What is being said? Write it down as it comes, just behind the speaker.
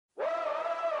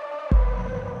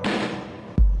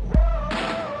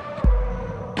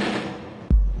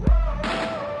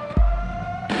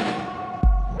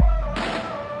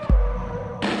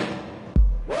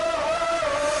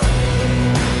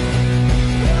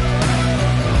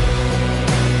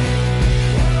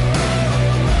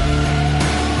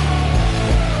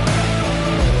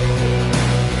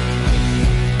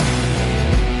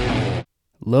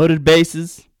Loaded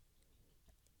Bases,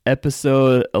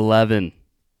 episode 11.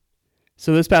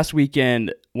 So this past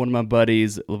weekend, one of my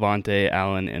buddies, Levante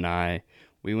Allen, and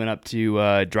we went up to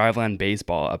Driveland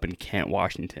Baseball up in Kent,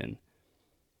 Washington.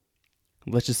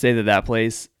 Let's just say that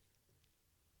place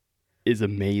is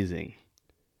amazing.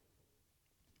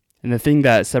 And the thing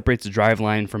that separates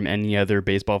Driveline from any other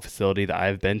baseball facility that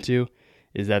I've been to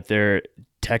is that their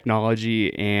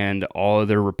technology and all of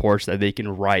their reports that they can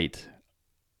write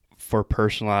for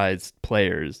personalized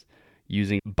players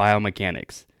using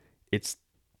biomechanics. It's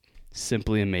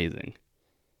simply amazing.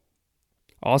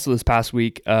 Also, this past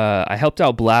week, I helped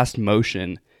out Blast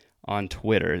Motion on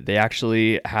Twitter. They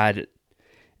actually had, it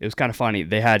was kind of funny,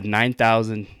 they had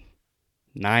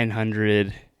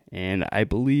 9,900 and I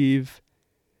believe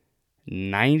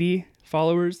 90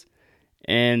 followers,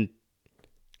 and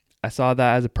I saw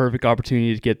that as a perfect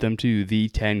opportunity to get them to the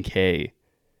 10K,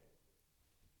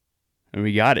 and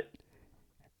we got it.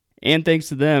 And thanks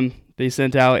to them, they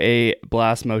sent out a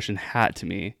Blast Motion hat to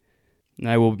me, and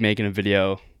I will be making a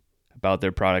video about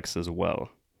their products as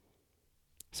well.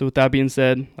 So with that being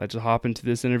said, let's just hop into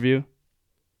this interview.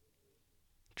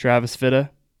 Travis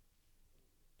Fitta,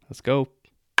 let's go.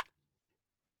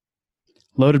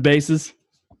 Loaded Bases.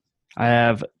 I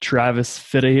have Travis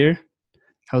Fitta here.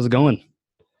 How's it going?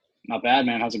 Not bad,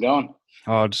 man. How's it going?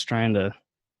 Oh, just trying to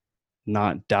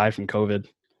not die from COVID.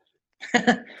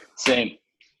 Same.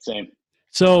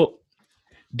 So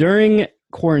during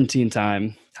quarantine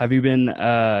time, have you been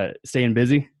staying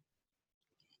busy?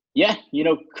 Yeah,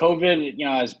 COVID,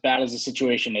 as bad as the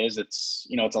situation is, it's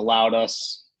allowed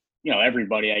us,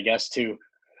 everybody, I guess, to,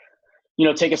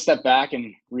 take a step back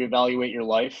and reevaluate your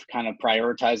life, kind of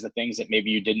prioritize the things that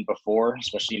maybe you didn't before,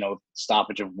 especially,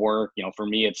 stoppage of work. For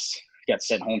me, it's got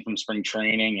sent home from spring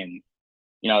training and,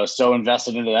 I was so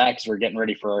invested into that because we're getting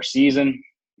ready for our season.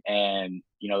 And,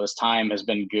 this time has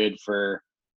been good for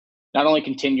not only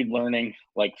continued learning,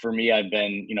 like for me, I've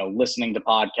been, listening to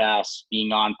podcasts,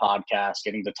 being on podcasts,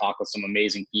 getting to talk with some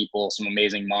amazing people, some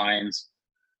amazing minds.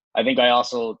 I think I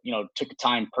also, took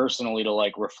time personally to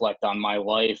like reflect on my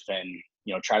life and,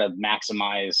 try to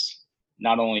maximize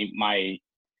not only my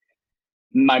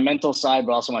mental side,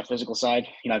 but also my physical side.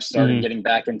 I've started getting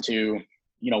back into,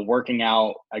 working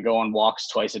out. I go on walks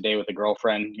twice a day with a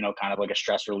girlfriend, kind of like a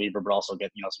stress reliever, but also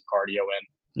get, some cardio in.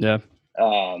 Yeah.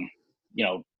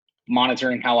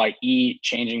 Monitoring how I eat,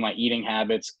 changing my eating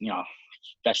habits,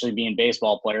 especially being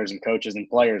baseball players and coaches and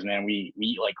players, man, we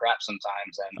eat like crap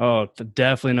sometimes. And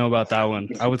definitely know about that one.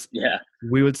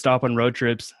 We would stop on road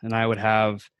trips and I would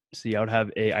have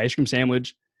a ice cream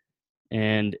sandwich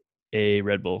and a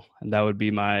Red Bull, and that would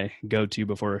be my go-to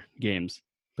before games.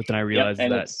 But then I realized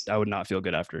that I would not feel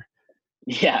good after.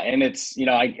 Yeah. And it's,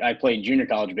 I played junior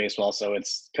college baseball. So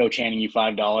it's coach handing you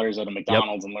 $5 at a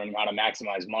McDonald's and learning how to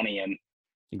maximize money. And,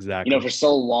 exactly. For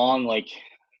so long, like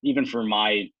even for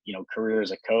my, career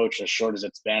as a coach, as short as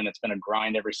it's been a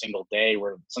grind every single day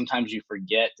where sometimes you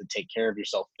forget to take care of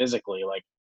yourself physically. Like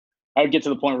I would get to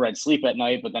the point where I'd sleep at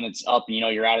night, but then it's up,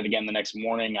 you're at it again the next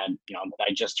morning. I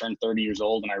just turned 30 years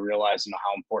old and I realized,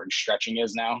 how important stretching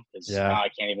is now because now I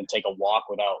can't even take a walk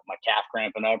without my calf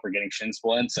cramping up or getting shin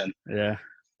splints. And,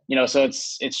 so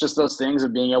it's just those things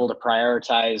of being able to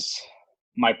prioritize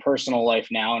my personal life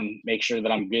now and make sure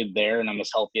that I'm good there and I'm as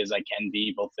healthy as I can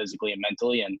be, both physically and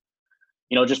mentally. And,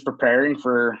 just preparing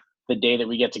for the day that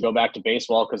we get to go back to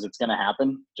baseball because it's going to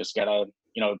happen. Just got to,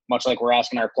 much like we're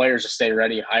asking our players to stay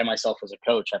ready, I myself as a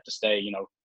coach have to stay,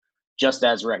 just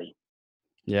as ready.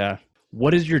 Yeah.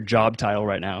 What is your job title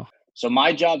right now? So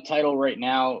my job title right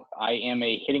now, I am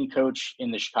a hitting coach in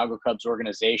the Chicago Cubs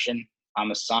organization.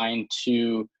 I'm assigned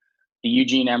to the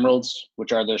Eugene Emeralds,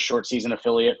 which are the short season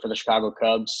affiliate for the Chicago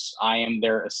Cubs. I am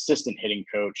their assistant hitting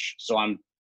coach. So I'm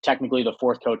technically the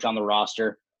fourth coach on the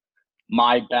roster.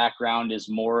 My background is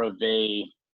more of a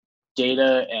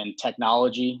data and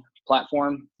technology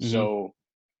platform. Mm-hmm. So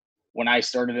when I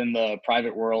started in the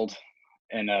private world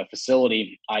in a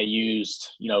facility, I used,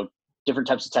 different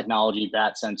types of technology,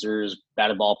 bat sensors,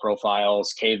 batted ball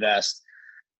profiles, K-Vest,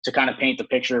 to kind of paint the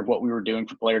picture of what we were doing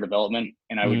for player development.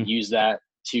 And I would use that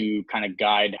to kind of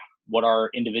guide what our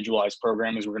individualized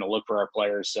program is we're going to look for our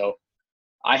players. So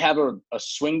I have a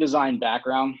swing design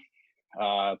background.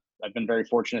 I've been very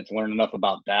fortunate to learn enough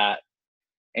about that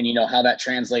and, how that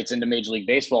translates into Major League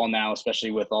Baseball now,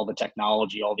 especially with all the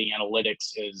technology, all the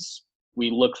analytics, is we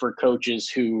look for coaches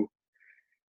who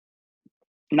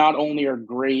not only are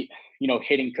great,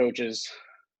 hitting coaches,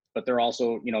 but they're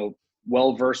also,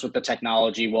 well-versed with the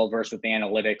technology, well-versed with the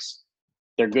analytics.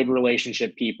 They're good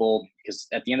relationship people, because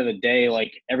at the end of the day,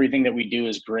 like, everything that we do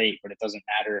is great, but it doesn't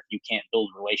matter if you can't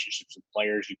build relationships with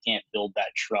players. You can't build that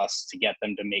trust to get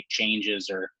them to make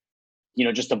changes, or,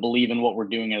 just to believe in what we're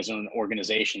doing as an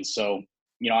organization. So,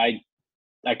 I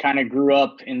kind of grew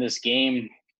up in this game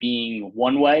being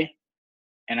one way.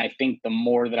 And I think the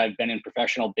more that I've been in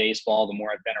professional baseball, the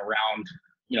more I've been around,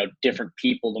 different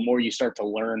people, the more you start to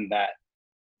learn that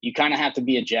you kind of have to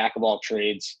be a jack of all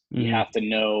trades. Mm-hmm. You have to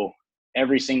know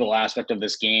every single aspect of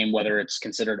this game, whether it's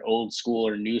considered old school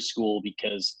or new school,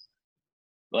 because,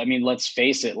 I mean, let's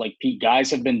face it, like,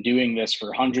 guys have been doing this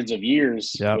for hundreds of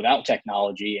years without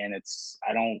technology. And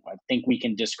I think we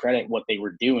can discredit what they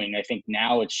were doing. I think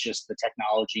now it's just the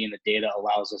technology and the data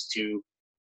allows us to,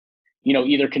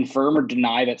 either confirm or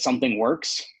deny that something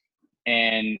works,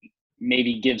 and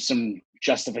maybe give some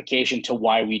justification to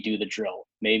why we do the drill.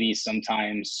 Maybe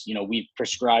sometimes, we've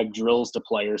prescribed drills to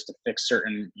players to fix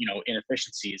certain,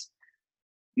 inefficiencies.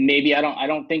 Maybe I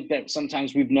don't think that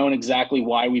sometimes we've known exactly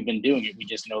why we've been doing it. We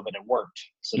just know that it worked.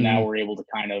 So now we're able to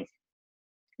kind of,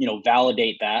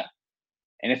 validate that.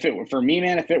 And for me,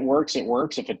 man, if it works, it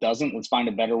works. If it doesn't, let's find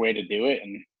a better way to do it.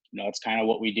 And, it's kind of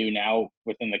what we do now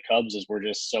within the Cubs, is we're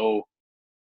just so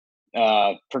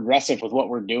progressive with what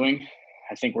we're doing.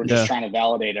 I think we're just trying to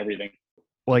validate everything.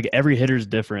 Like, every hitter's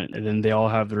different, and then they all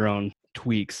have their own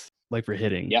tweaks, like for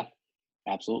hitting. Yeah,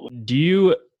 absolutely. Do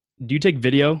you take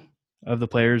video of the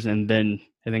players and then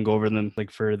go over them,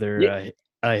 like, for their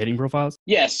hitting profiles?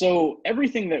 Yeah. So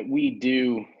everything that we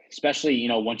do, especially,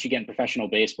 once you get in professional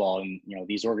baseball, and,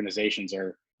 these organizations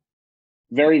are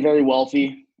very, very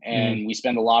wealthy, and we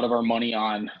spend a lot of our money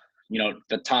on,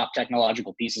 the top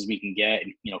technological pieces we can get.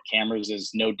 And, cameras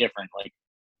is no different. Like,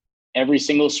 every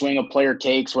single swing a player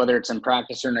takes, whether it's in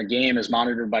practice or in a game, is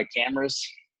monitored by cameras.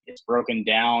 It's broken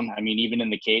down. I mean, even in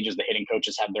the cages, the hitting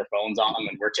coaches have their phones on them,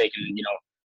 and we're taking,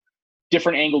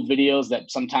 different angled videos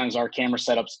that sometimes our camera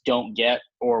setups don't get,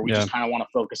 or we just kind of want to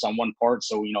focus on one part.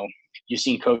 So, you've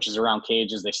seen coaches around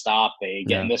cages, they stop, they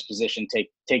get in this position,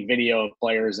 take video of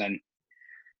players. And,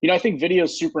 I think video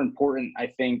is super important. I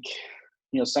think,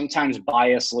 sometimes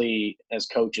biasly as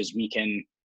coaches, we can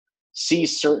see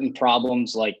certain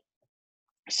problems, like,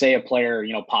 say a player,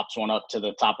 pops one up to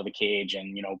the top of the cage,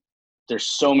 and, there's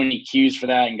so many cues for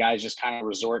that. And guys just kind of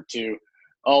resort to,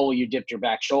 oh, well, you dipped your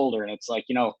back shoulder. And it's like,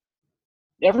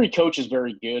 every coach is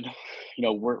very good.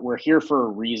 We're here for a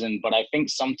reason, but I think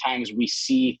sometimes we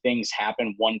see things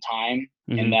happen one time,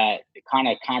 and that kind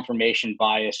of confirmation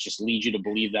bias just leads you to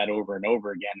believe that over and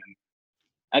over again. And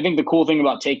I think the cool thing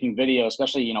about taking video,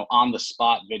 especially, on the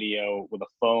spot video with a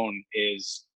phone,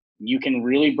 is you can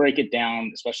really break it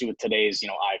down, especially with today's,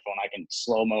 iPhone. I can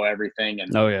slow-mo everything,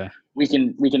 and we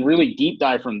can really deep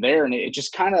dive from there. And it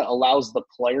just kind of allows the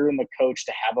player and the coach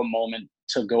to have a moment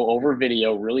to go over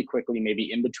video really quickly,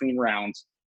 maybe in between rounds,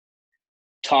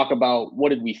 talk about, what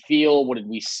did we feel? What did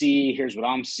we see? Here's what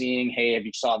I'm seeing. Hey, have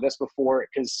you saw this before?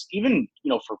 Because even,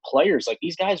 for players, like,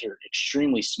 these guys are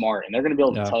extremely smart, and they're going to be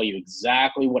able to tell you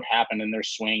exactly what happened in their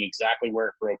swing, exactly where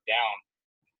it broke down.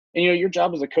 And, your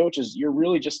job as a coach is, you're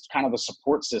really just kind of a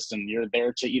support system. You're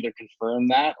there to either confirm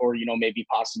that, or, maybe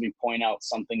possibly point out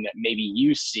something that maybe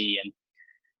you see. And,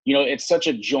 it's such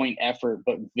a joint effort,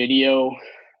 but video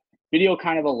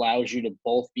kind of allows you to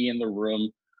both be in the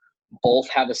room, both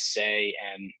have a say.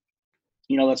 And,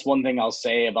 that's one thing I'll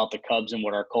say about the Cubs and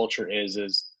what our culture is,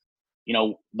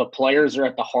 the players are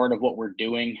at the heart of what we're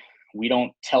doing. We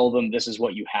don't tell them this is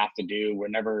what you have to do. We're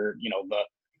never,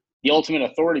 the ultimate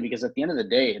authority, because at the end of the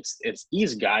day, it's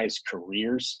these guys'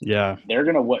 careers. Yeah.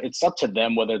 It's up to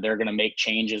them whether they're going to make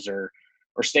changes or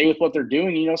stay with what they're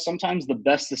doing. Sometimes the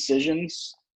best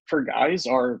decisions for guys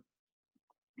are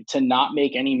to not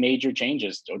make any major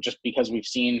changes, just because we've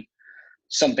seen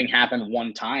something happen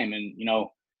one time. And,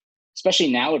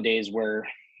 especially nowadays where,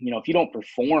 if you don't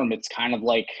perform, it's kind of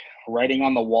like writing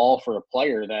on the wall for a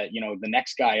player that, the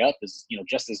next guy up is,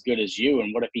 just as good as you.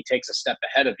 And what if he takes a step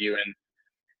ahead of you? And,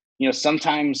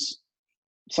 sometimes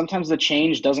the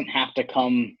change doesn't have to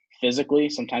come physically.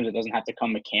 Sometimes it doesn't have to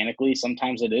come mechanically.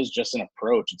 Sometimes it is just an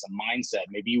approach. It's a mindset.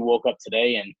 Maybe you woke up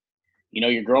today and,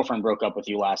 your girlfriend broke up with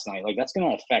you last night. Like, that's going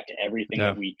to affect everything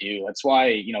that we do. That's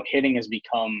why, hitting has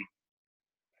become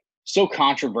so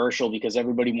controversial, because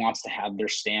everybody wants to have their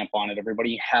stamp on it.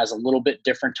 Everybody has a little bit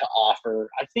different to offer.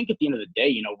 I think at the end of the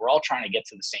day, we're all trying to get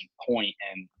to the same point,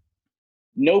 and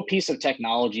no piece of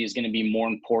technology is going to be more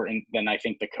important than, I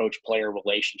think, the coach-player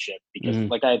relationship. Because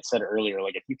like I had said earlier,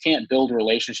 like, if you can't build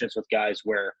relationships with guys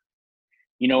where,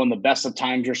 in the best of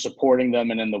times you're supporting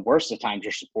them, and in the worst of times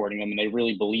you're supporting them, and they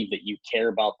really believe that you care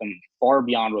about them far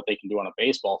beyond what they can do on a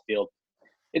baseball field,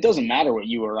 it doesn't matter what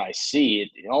you or I see.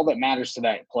 All that matters to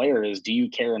that player is, do you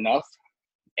care enough?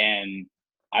 And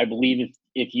I believe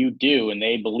if you do and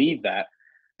they believe that,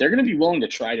 they're going to be willing to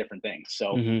try different things.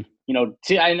 So,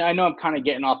 I know I'm kind of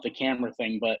getting off the camera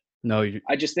thing, but No,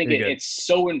 I just think it's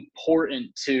so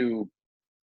important to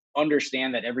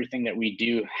understand that everything that we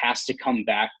do has to come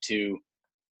back to,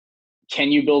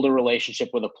 can you build a relationship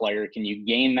with a player? Can you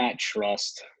gain that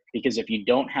trust? Because if you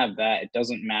don't have that, it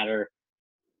doesn't matter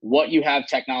what you have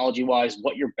technology wise,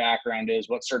 what your background is,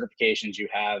 what certifications you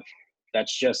have.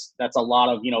 That's a lot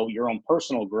of, your own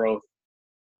personal growth.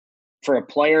 For a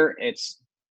player, it's,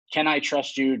 can I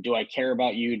trust you? Do I care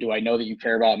about you? Do I know that you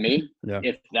care about me? Yeah.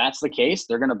 If that's the case,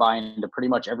 they're going to buy into pretty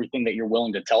much everything that you're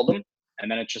willing to tell them. And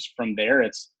then it's just from there,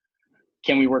 it's,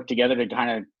 can we work together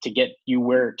to get you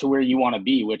where you want to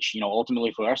be, which,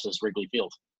 ultimately for us is Wrigley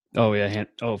Field. Oh yeah.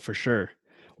 Oh, for sure.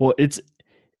 Well, it's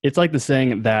like the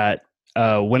saying that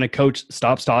when a coach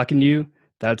stops talking to you,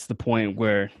 that's the point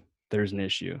where there's an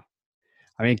issue.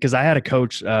 I mean, because I had a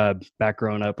coach back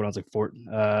growing up when I was like 14.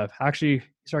 Actually,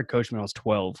 he started coaching when I was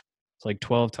 12. So like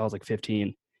 12 till I was like 15.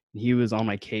 And he was on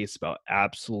my case about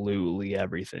absolutely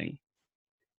everything.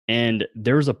 And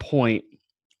there was a point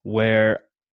where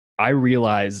I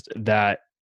realized that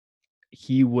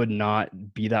he would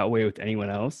not be that way with anyone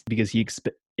else because he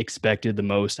expected the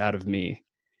most out of me.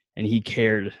 And he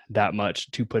cared that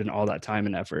much to put in all that time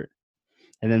and effort.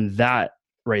 And then that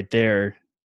right there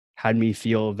had me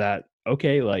feel that,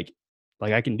 okay, like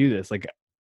I can do this. Like,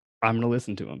 I'm going to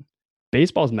listen to him.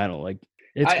 Baseball's mental. Like,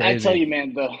 it's crazy. I tell you,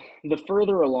 man, the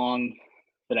further along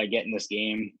that I get in this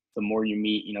game, the more you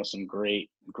meet, some great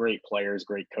players,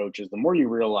 great coaches, the more you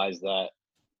realize that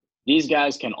these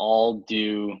guys can all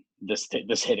do this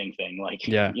hitting thing. Like,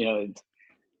 yeah.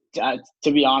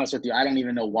 To be honest with you, I don't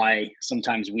even know why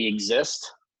sometimes we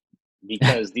exist,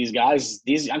 because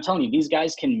I'm telling you, these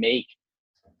guys can make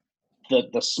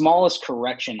the smallest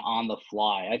correction on the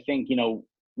fly. I think,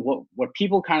 what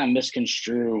people kind of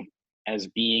misconstrue as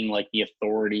being like the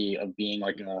authority of being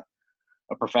like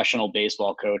a professional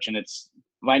baseball coach. And it's,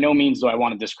 by no means do I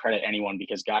want to discredit anyone,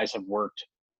 because guys have worked,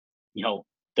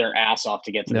 their ass off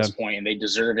to get to this point, and they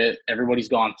deserve it. Everybody's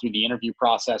gone through the interview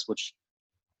process, which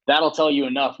that'll tell you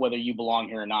enough whether you belong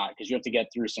here or not, because you have to get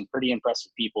through some pretty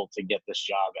impressive people to get this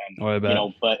job.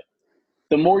 And, but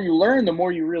the more you learn, the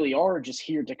more you really are just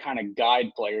here to kind of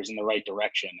guide players in the right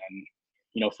direction.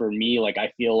 And, for me, like, I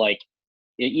feel like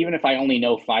even if I only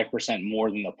know 5%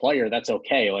 more than the player, that's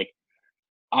okay. Like,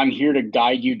 I'm here to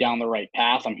guide you down the right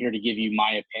path. I'm here to give you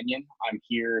my opinion. I'm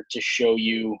here to show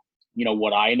you,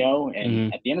 what I know.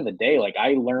 And at the end of the day, like,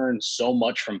 I learn so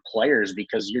much from players,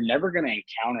 because you're never going to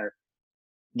encounter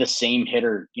the same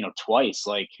hitter, twice.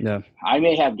 Like, I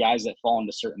may have guys that fall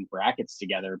into certain brackets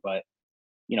together, but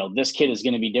this kid is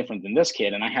going to be different than this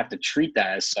kid, and I have to treat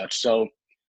that as such. So,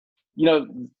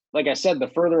 like I said, the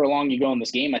further along you go in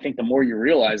this game, I think the more you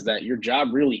realize that your job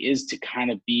really is to kind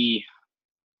of be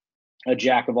a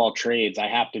jack of all trades. I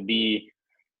have to be,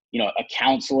 a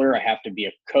counselor. I have to be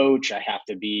a coach. I have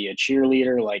to be a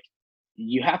cheerleader. Like,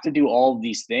 you have to do all of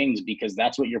these things, because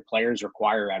that's what your players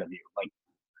require out of you. Like,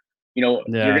 you're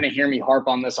going to hear me harp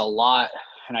on this a lot,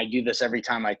 and I do this every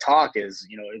time I talk, is,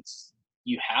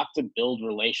 you have to build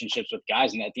relationships with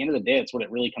guys. And at the end of the day, that's what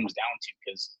it really comes down to,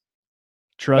 because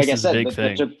trust is a big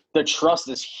thing. The trust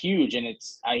is huge. And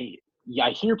I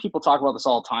hear people talk about this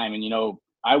all the time. And,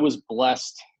 I was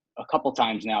blessed a couple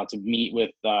times now to meet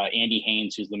with Andy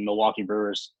Haynes, who's the Milwaukee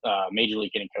Brewers major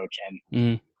league hitting coach.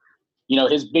 And,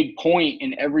 his big point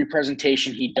in every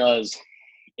presentation he does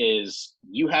is,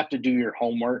 you have to do your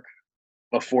homework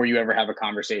before you ever have a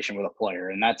conversation with a player.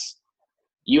 And that's,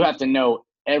 you have to know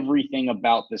everything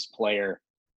about this player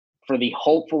for the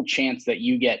hopeful chance that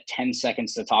you get 10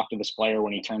 seconds to talk to this player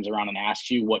when he turns around and asks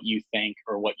you what you think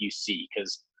or what you see.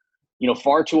 Because,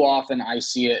 far too often I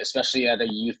see it, especially at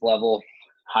a youth level,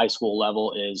 high school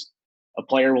level, is a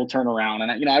player will turn around.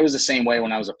 And, I was the same way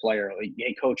when I was a player. Like,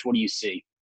 hey, coach, what do you see?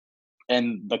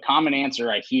 And the common answer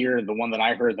I hear, the one that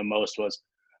I heard the most, was,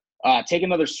 take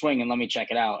another swing and let me check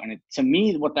it out. And to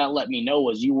me, what that let me know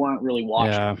was you weren't really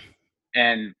watching. Yeah.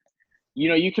 And,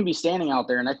 you can be standing out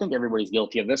there, and I think everybody's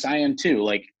guilty of this. I am too.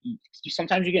 Like,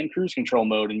 sometimes you get in cruise control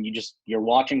mode, and you're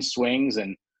watching swings,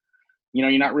 and, you're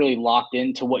not really locked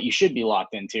into what you should be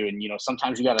locked into. And,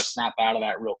 sometimes you got to snap out of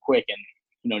that real quick.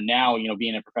 And, now,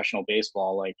 being in professional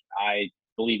baseball, like,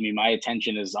 believe me, my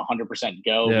attention is 100%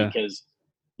 go, because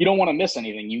you don't want to miss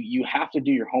anything. You have to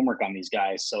do your homework on these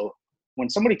guys. So when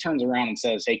somebody turns around and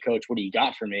says, hey, coach, what do you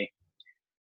got for me?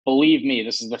 Believe me,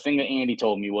 this is the thing that Andy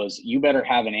told me, was, you better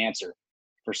have an answer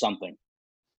for something.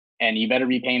 and you better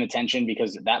be paying attention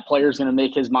because that player is going to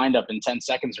make his mind up in 10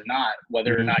 seconds or not,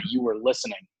 whether or Mhm. not you were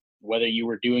listening, whether you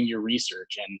were doing your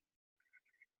research. And,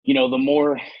 the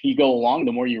more you go along,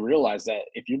 the more you realize that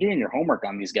if you're doing your homework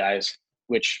on these guys,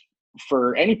 which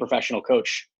for any professional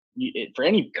coach, for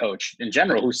any coach in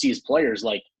general who sees players,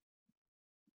 like,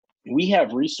 we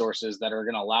have resources that are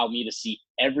going to allow me to see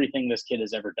everything this kid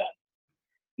has ever done.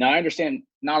 Now, I understand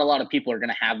not a lot of people are going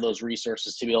to have those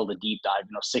resources to be able to deep dive,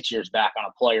 6 years back on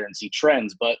a player and see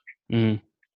trends, but Mhm.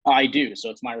 I do. So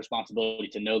it's my responsibility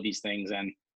to know these things.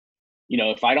 And,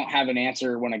 if I don't have an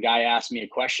answer when a guy asks me a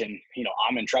question,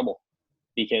 I'm in trouble,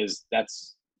 because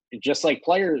that's just like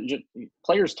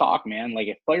players talk, man. Like,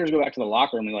 if players go back to the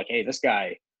locker room and like, hey, this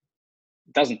guy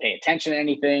doesn't pay attention to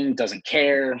anything, doesn't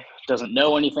care, doesn't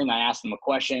know anything. I asked him a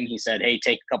question. He said, hey,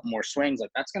 take a couple more swings.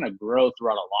 Like, that's going to grow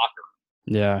throughout a locker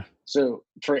room. Yeah. So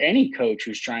for any coach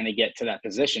who's trying to get to that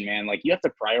position, man, like, you have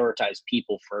to prioritize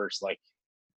people first. Like,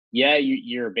 yeah,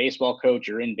 you're a baseball coach,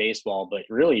 you're in baseball, but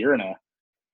really you're in a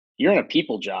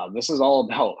people job. This is all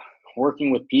about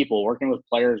working with people, working with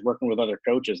players, working with other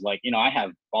coaches. Like, I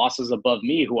have bosses above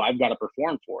me who I've got to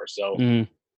perform for. So Mhm.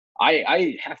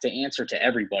 I have to answer to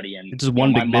everybody. And, It's just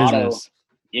one my big motto, business.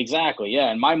 exactly.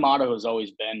 Yeah. And my motto has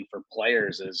always been for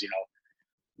players is,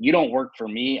 you don't work for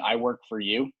me, I work for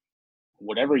you.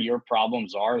 Whatever your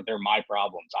problems are, they're my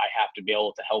problems. I have to be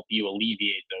able to help you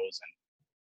alleviate those.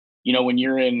 And, when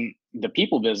you're in the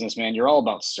people business, man, you're all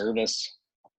about service.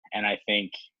 And I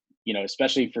think,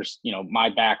 especially for, my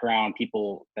background,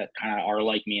 people that kind of are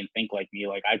like me and think like me,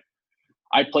 like,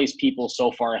 I place people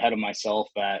so far ahead of myself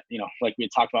that, like we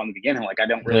talked about in the beginning, like, I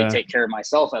don't really Yeah. take care of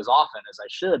myself as often as I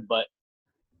should, but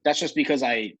that's just because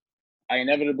I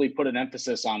inevitably put an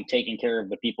emphasis on taking care of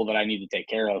the people that I need to take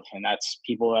care of. And that's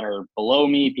people that are below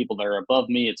me, people that are above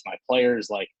me. It's my players.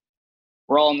 Like,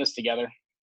 we're all in this together.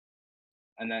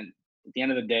 And then at the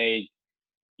end of the day,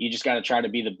 you just got to try to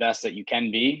be the best that you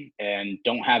can be, and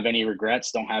don't have any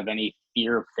regrets. Don't have any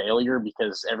fear of failure,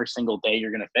 because every single day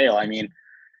you're going to fail. I mean,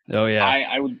 Oh yeah.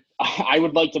 I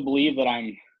would like to believe that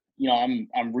I'm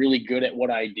really good at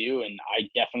what I do, and I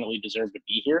definitely deserve to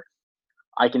be here.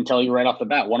 I can tell you right off the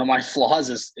bat, one of my flaws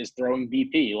is throwing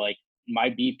BP. Like, my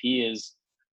BP is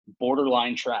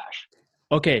borderline trash.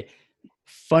 Okay.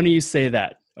 Funny you say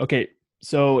that. Okay.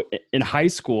 So in high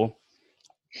school,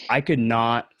 I could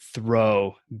not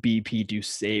throw BP to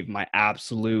save my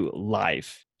absolute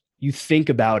life. You think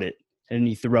about it and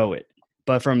you throw it.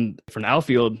 But from the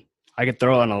outfield, I could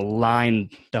throw on a line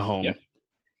to home. Yep.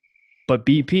 But So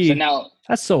BP, now,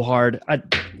 that's so hard.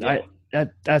 yeah.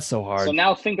 That's so So hard.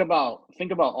 now think about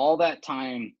all that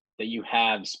time that you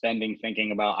have spending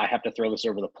thinking about, I have to throw this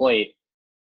over the plate.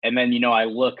 And then, I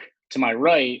look to my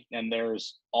right and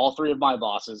there's all three of my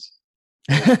bosses.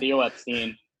 There's Theo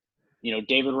Epstein.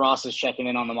 David Ross is checking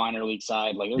in on the minor league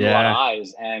side. Like, there's a lot of Yeah.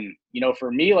 eyes. And,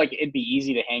 for me, like, it'd be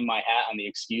easy to hang my hat on the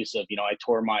excuse of, I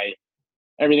tore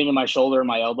everything in my shoulder and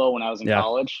my elbow when I was in Yeah.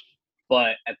 college.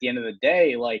 But at the end of the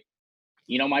day, like,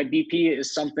 my BP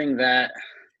is something that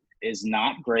is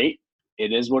not great.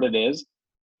 It is what it is.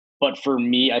 But for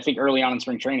me, I think early on in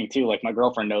spring training too, like, my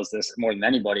girlfriend knows this more than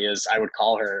anybody, is I would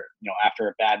call her, after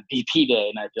a bad BP day,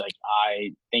 and I'd be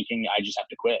like, thinking I just have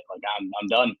to quit. Like, I'm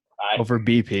done. Over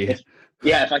BP.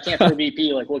 If I can't throw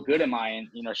BP, like, what good am I? And,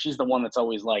 she's the one that's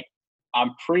always like,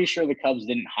 I'm pretty sure the Cubs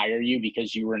didn't hire you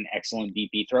because you were an excellent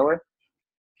BP thrower.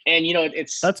 And,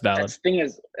 That's valid.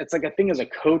 it's like a thing as a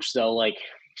coach though, like,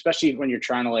 especially when you're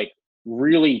trying to, like,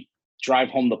 really drive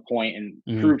home the point and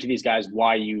Mhm. prove to these guys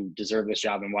why you deserve this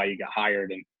job and why you got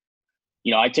hired. And,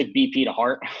 I took BP to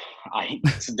heart.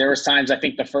 There was times I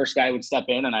think the first guy would step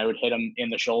in and I would hit him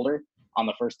in the shoulder on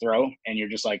the first throw. And you're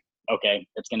just like, okay,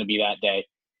 it's going to be that day.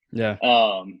 Yeah.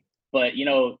 But,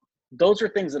 those are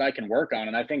things that I can work on.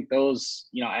 And I think those,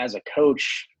 as a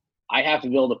coach, I have to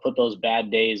be able to put those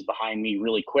bad days behind me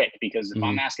really quick, because if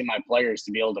I'm Mhm. asking my players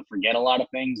to be able to forget a lot of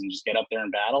things and just get up there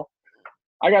and battle,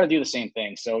 I got to do the same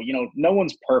thing. So, no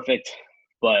one's perfect,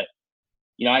 but,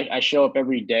 I show up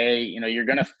every day. You're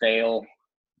going to fail.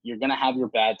 You're going to have your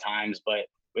bad times. But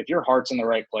if your heart's in the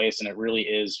right place and it really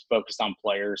is focused on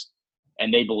players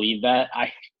and they believe that,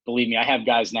 believe me, I have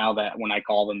guys now that when I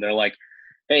call them, they're like,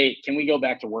 hey, can we go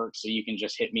back to work so you can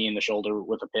just hit me in the shoulder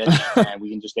with a pitch and we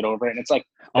can just get over it? And it's like,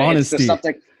 Honesty.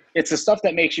 it's the stuff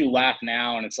that makes you laugh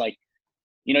now. And it's like,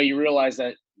 you realize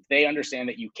that they understand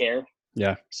that you care.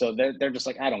 Yeah. So they're just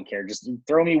like, I don't care. Just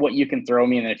throw me what you can throw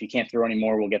me. And then if you can't throw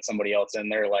anymore, we'll get somebody else in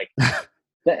there. Like,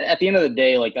 at the end of the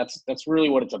day, like, that's really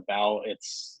what it's about.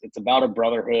 It's about a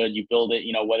brotherhood. You build it,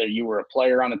 whether you were a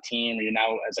player on a team or you're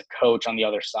now as a coach on the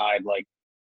other side, like,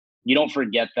 you don't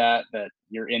forget that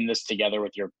you're in this together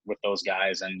with those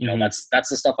guys. And, Mm-hmm. that's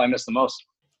the stuff I miss the most.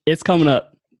 It's coming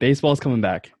up. Baseball's coming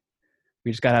back.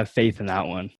 We just got to have faith in that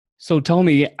one. So tell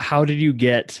me, how did you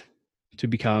get to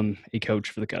become a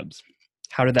coach for the Cubs?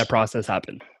 How did that process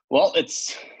happen? Well,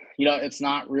 it's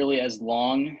not really as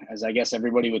long as I guess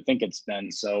everybody would think it's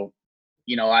been. So,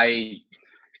 I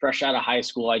fresh out of high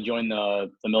school, I joined the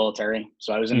military.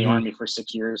 So I was in the Army for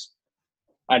 6 years.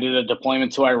 I did a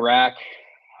deployment to Iraq.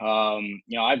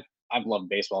 I've loved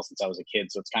baseball since I was a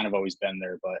kid, so it's kind of always been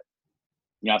there. But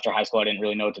after high school, I didn't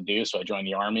really know what to do, so I joined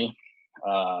the Army.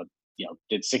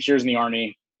 Did 6 years in the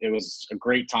Army. It was a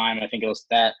great time. I think it was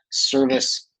that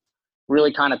service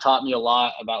really kind of taught me a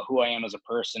lot about who I am as a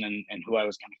person and who I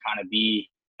was going to kind of be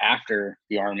after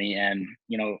the Army. And,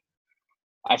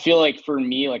 I feel like for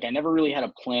me, like I never really had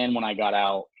a plan when I got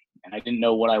out, and I didn't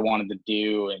know what I wanted to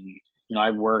do. And,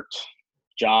 I worked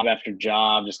job after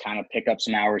job, just kind of pick up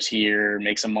some hours here,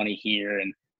 make some money here.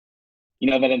 And,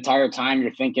 that entire time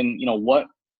you're thinking, what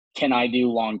can I do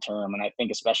long term? And I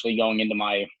think especially going into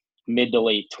my mid to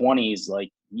late 20s, like,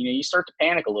 you start to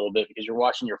panic a little bit because you're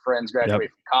watching your friends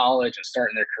graduate from college and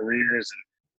starting their careers.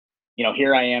 And,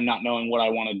 here I am not knowing what I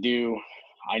want to do.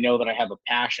 I know that I have a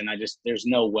passion. There's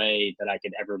no way that I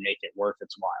could ever make it worth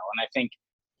its while. And I think,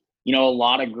 a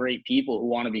lot of great people who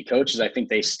want to be coaches, I think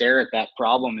they stare at that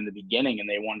problem in the beginning and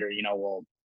they wonder, well,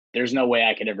 there's no way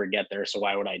I could ever get there. So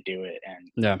why would I do it?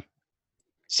 And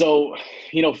so,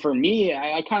 for me,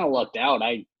 I kind of lucked out.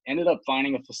 I ended up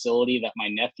finding a facility that my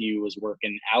nephew was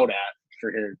working out at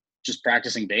for just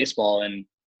practicing baseball. And,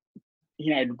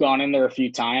 I'd gone in there a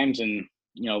few times and,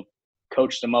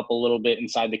 coached him up a little bit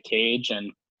inside the cage.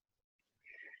 And,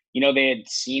 they had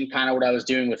seen kind of what I was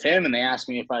doing with him, and they asked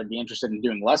me if I'd be interested in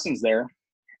doing lessons there.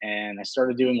 And I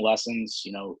started doing lessons,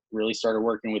 really started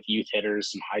working with youth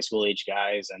hitters, some high school age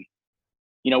guys. And,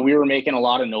 we were making a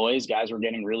lot of noise. Guys were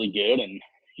getting really good. And,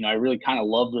 I really kind of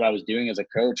loved what I was doing as a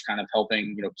coach, kind of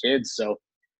helping, kids. So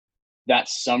that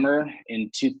summer in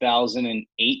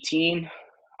 2018,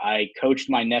 I coached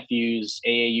my nephew's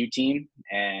AAU team.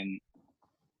 And,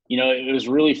 it was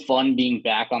really fun being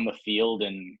back on the field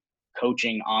and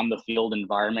coaching on the field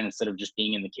environment instead of just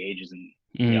being in the cages. And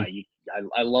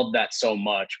I love that so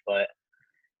much. But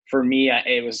for me,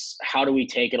 it was, how do we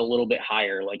take it a little bit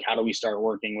higher? Like, how do we start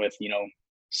working with,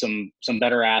 some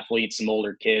better athletes, some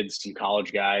older kids, some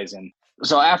college guys? And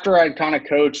so after I kind of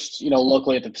coached,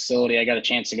 locally at the facility, I got a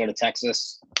chance to go to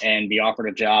Texas and be offered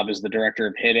a job as the director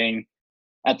of hitting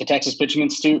at the Texas Pitching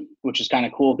Institute, which is kind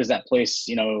of cool because that place,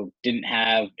 didn't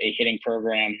have a hitting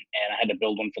program, and I had to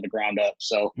build one for the ground up.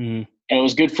 So and it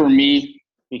was good for me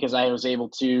because I was able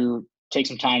to take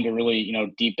some time to really,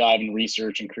 deep dive and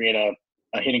research and create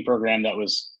a hitting program that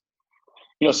was,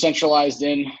 centralized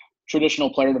in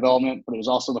traditional player development, but it was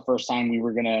also the first time we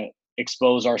were going to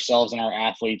expose ourselves and our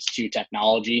athletes to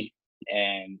technology.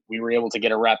 And we were able to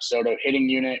get a Rapsodo hitting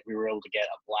unit. We were able to get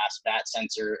a blast bat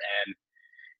sensor and,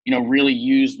 really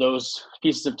use those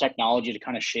pieces of technology to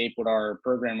kind of shape what our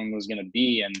programming was going to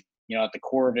be. And, at the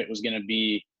core of it was going to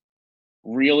be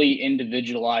really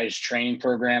individualized training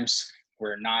programs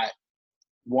where not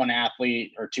one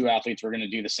athlete or two athletes were going to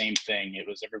do the same thing. It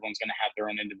was everyone's going to have their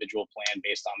own individual plan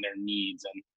based on their needs.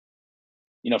 And,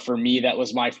 for me, that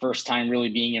was my first time really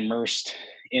being immersed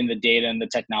in the data and the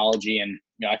technology. And,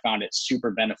 I found it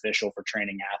super beneficial for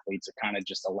training athletes. It kind of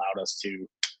just allowed us to,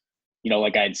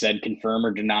 like I had said, confirm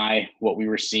or deny what we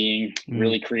were seeing,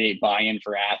 really create buy-in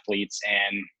for athletes.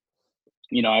 And,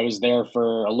 I was there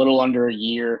for a little under a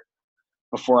year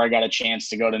before I got a chance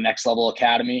to go to Next Level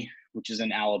Academy, which is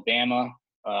in Alabama.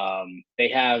 They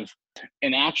have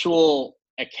an actual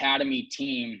academy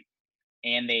team,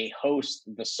 and they host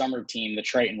the summer team, the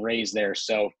Triton Rays, there.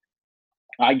 So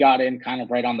I got in kind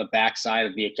of right on the backside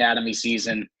of the academy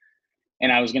season.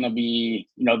 And I was going to be,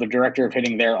 the director of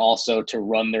hitting there also to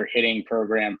run their hitting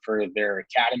program for their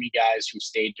academy guys who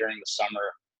stayed during the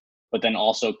summer, but then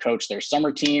also coach their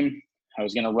summer team. I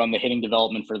was going to run the hitting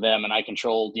development for them, and I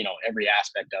controlled, every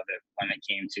aspect of it when it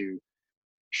came to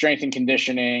strength and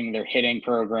conditioning, their hitting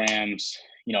programs.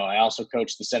 I also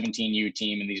coached the 17U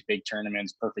team in these big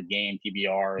tournaments, Perfect Game,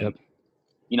 PBR. Yep.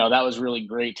 And, that was really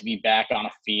great to be back on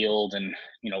a field and,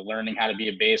 learning how to be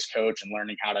a base coach and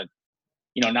learning how to,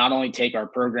 not only take our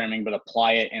programming, but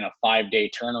apply it in a 5-day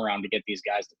turnaround to get these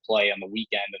guys to play on the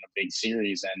weekend in a big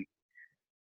series. And,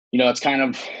 it's kind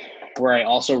of where I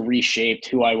also reshaped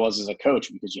who I was as a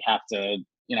coach, because you have to,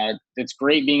 it's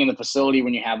great being in the facility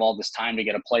when you have all this time to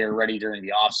get a player ready during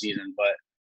the off season, but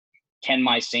can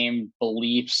my same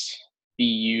beliefs be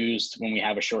used when we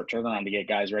have a short turnaround to get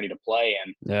guys ready to play?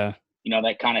 And,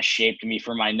 that kind of shaped me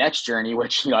for my next journey,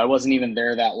 which, I wasn't even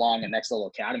there that long at Next Level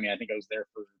Academy. I think I was there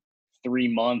for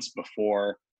 3 months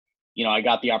before, I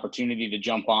got the opportunity to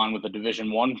jump on with a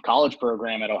Division I college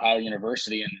program at Ohio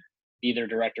University and be their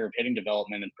director of hitting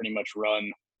development and pretty much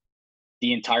run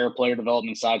the entire player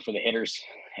development side for the hitters.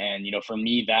 And, for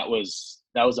me, that was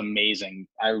amazing.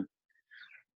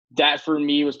 That for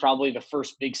me was probably the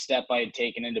first big step I had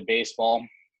taken into baseball,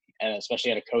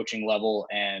 especially at a coaching level,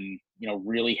 and,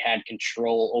 really had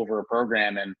control over a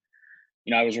program. And,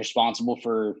 I was responsible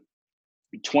for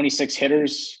 26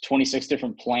 hitters, 26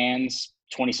 different plans,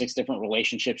 26 different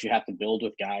relationships you have to build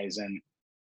with guys. And,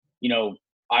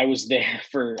 I was there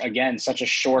for, again, such a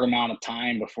short amount of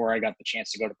time before I got the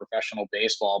chance to go to professional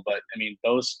baseball. But I mean,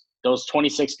 those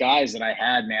 26 guys that I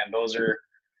had, man, those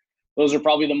are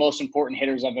probably the most important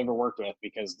hitters I've ever worked with,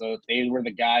 because they were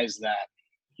the guys that,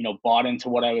 bought into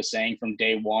what I was saying from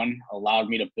day one, allowed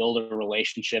me to build a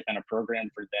relationship and a program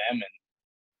for them.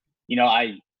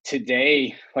 And,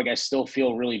 today, I still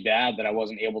feel really bad that I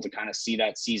wasn't able to kind of see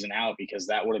that season out, because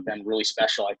that would have been really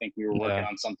special. I think we were working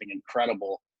on something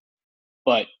incredible.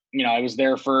 But, I was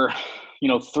there for,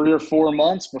 3 or 4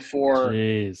 months before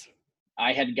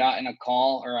I had gotten a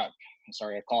call,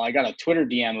 I got a Twitter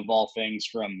DM of all things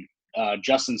from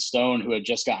Justin Stone, who had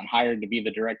just gotten hired to be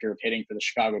the director of hitting for the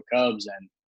Chicago Cubs. And,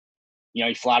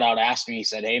 he flat out asked me, he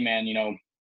said, "Hey man,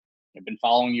 I've been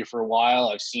following you for a while.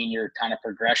 I've seen your kind of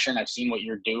progression. I've seen what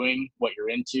you're doing, what you're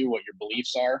into, what your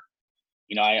beliefs are.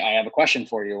 I have a question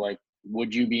for you. Like,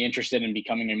 would you be interested in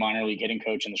becoming a minor league hitting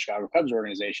coach in the Chicago Cubs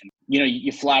organization?"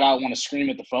 You flat out want to scream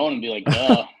at the phone and be like,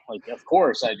 duh, like, of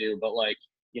course I do. But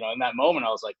in that moment I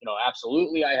was like,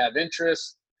 absolutely, I have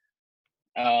interest.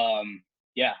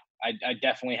 Yeah, I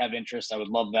definitely have interest. I would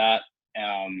love that.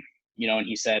 And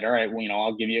he said, "All right, well,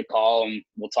 I'll give you a call and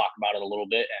we'll talk about it a little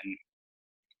bit." And,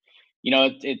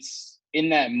 it's in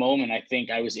that moment, I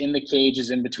think I was in the cages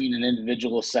in between an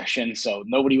individual session. So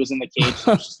nobody was in the cage. It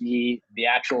was just me, the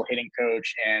actual hitting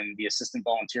coach, and the assistant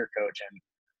volunteer coach. And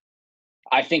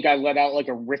I think I let out like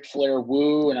a Ric Flair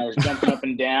woo, and I was jumping up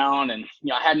and down. And,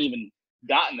 I hadn't even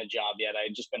gotten the job yet. I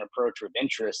had just been approached with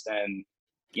interest. And,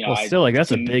 well, still,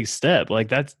 that's a big step.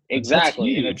 That's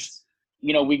exactly. That's huge. And it's,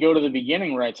 we go to the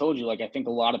beginning where I told you, I think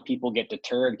a lot of people get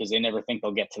deterred because they never think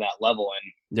they'll get to that level.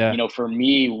 And, for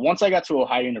me, once I got to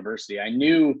Ohio University, I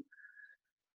knew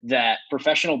that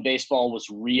professional baseball was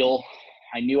real.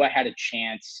 I knew I had a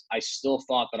chance. I still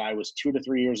thought that I was 2 to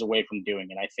 3 years away from doing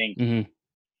it. I think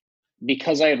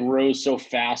because I had rose so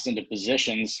fast into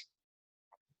positions,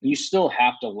 you still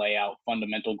have to lay out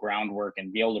fundamental groundwork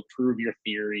and be able to prove your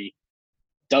theory.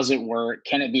 Does it work?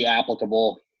 Can it be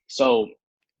applicable? So,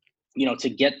 to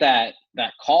get that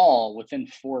call within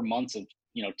 4 months of,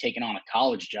 taking on a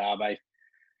college job,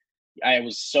 I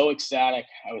was so ecstatic.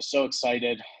 I was so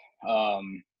excited.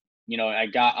 I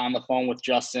got on the phone with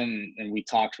Justin and we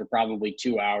talked for probably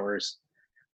 2 hours,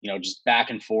 just back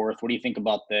and forth. What do you think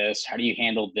about this? How do you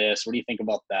handle this? What do you think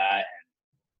about that?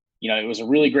 And, it was a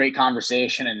really great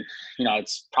conversation. And,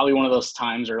 it's probably one of those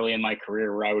times early in my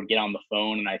career where I would get on the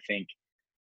phone and I think,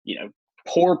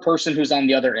 poor person who's on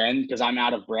the other end, because I'm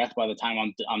out of breath by the time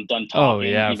I'm done talking. Oh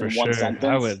yeah, even for one sure.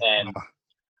 sentence. And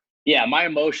yeah, my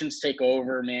emotions take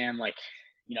over, man. I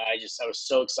was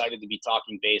so excited to be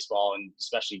talking baseball, and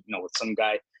especially, with some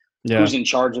guy who's in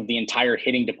charge of the entire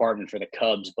hitting department for the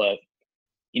Cubs. But,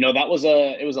 it was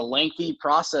a lengthy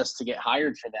process to get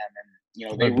hired for them.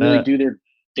 And, they really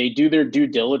do their due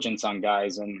diligence on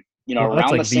guys. And, around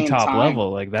that's the same top time,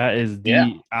 level. That is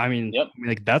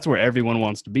that's where everyone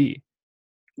wants to be.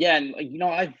 Yeah. And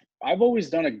I've always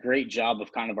done a great job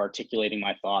of kind of articulating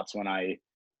my thoughts when I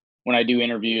do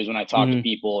interviews, when I talk to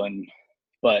people.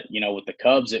 But with the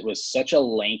Cubs, it was such a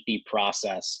lengthy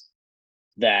process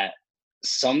that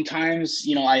sometimes,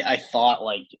 I thought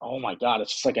oh my God,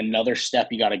 it's just another step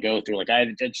you got to go through.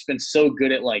 I'd just been so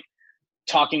good at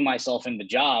talking myself into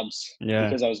jobs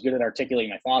because I was good at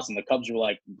articulating my thoughts. And the Cubs were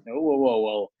like,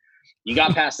 whoa. You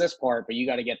got past this part, but you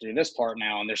got to get through this part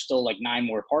now. And there's still 9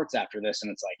 more parts after this.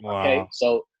 And it's wow. Okay.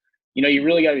 So, you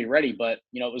really got to be ready. But,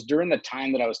 it was during the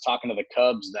time that I was talking to the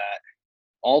Cubs that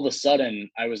all of a sudden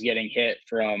I was getting hit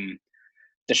from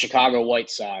the Chicago White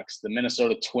Sox, the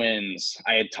Minnesota Twins.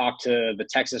 I had talked to the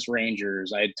Texas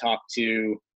Rangers. I had talked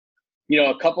to,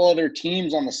 a couple other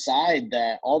teams on the side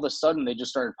that all of a sudden they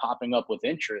just started popping up with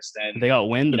interest. And they got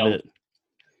wind of it.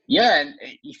 Yeah. And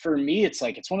for me, it's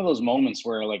it's one of those moments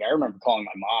where I remember calling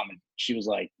my mom and she was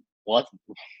like, what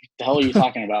the hell are you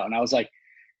talking about? And I was like,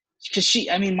 because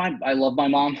I love my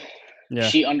mom. Yeah.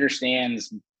 She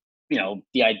understands,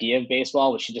 the idea of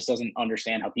baseball, but she just doesn't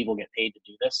understand how people get paid to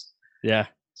do this. Yeah.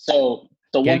 So,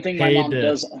 The one Getting thing my paid mom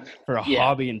does, for a yeah,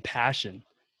 hobby and passion.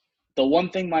 the one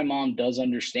thing my mom does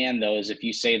understand though is if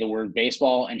you say the word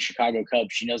baseball and Chicago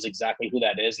Cubs, she knows exactly who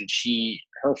that is, and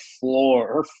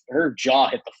her jaw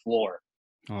hit the floor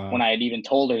when Wow. I had even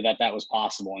told her that that was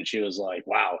possible, and she was like,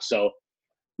 "Wow." So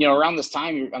around this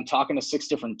time, I'm talking to 6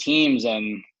 different teams,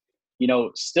 and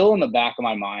still in the back of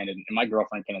my mind, and my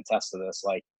girlfriend can attest to this,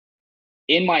 like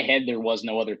in my head, there was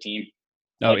no other team.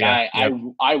 Oh Like yeah. I, I, Yep.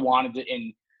 I wanted to,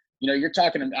 and you're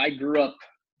talking. I grew up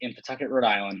in Pawtucket, Rhode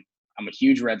Island. I'm a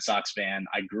huge Red Sox fan.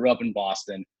 I grew up in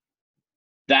Boston.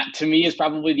 That to me is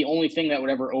probably the only thing that would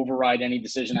ever override any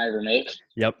decision I ever make,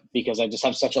 Yep. because I just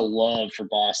have such a love for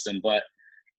Boston. But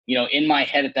in my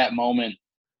head at that moment,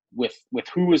 with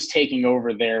who was taking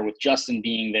over there, with Justin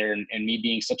being there, and me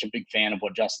being such a big fan of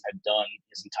what Justin had done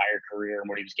his entire career and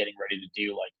what he was getting ready to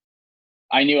do, like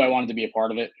I knew I wanted to be a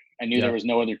part of it. I knew there Yep. was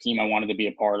no other team I wanted to be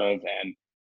a part of. And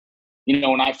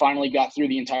when I finally got through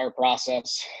the entire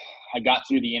process, I got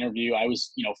through the interview. I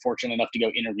was fortunate enough to go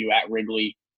interview at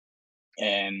Wrigley,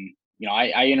 and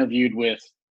I interviewed with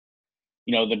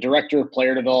the director of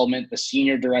player development, the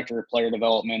senior director of player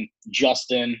development,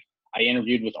 Justin. I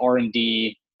interviewed with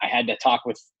R&D. I had to talk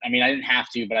with, I mean, I didn't have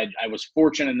to, but I was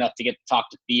fortunate enough to get to talk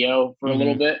to Theo for a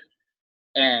little Mm-hmm. bit.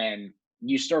 And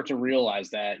you start to realize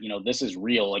that, this is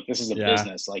real. Like, this is a Yeah.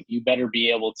 business. Like, you better be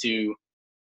able to,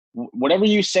 whatever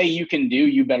you say you can do,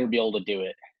 you better be able to do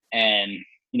it. And,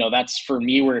 that's for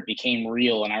me where it became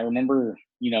real. And I remember,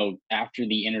 after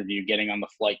the interview, getting on the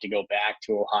flight to go back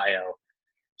to Ohio,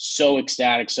 so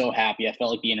ecstatic, so happy. I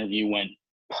felt like the interview went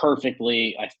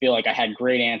perfectly. I feel like I had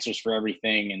great answers for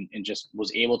everything, and just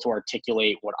was able to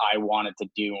articulate what I wanted to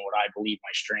do and what I believe my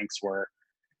strengths were.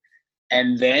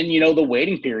 And then, the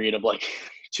waiting period of like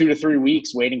 2 to 3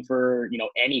 weeks waiting for,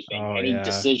 anything, Oh any yeah.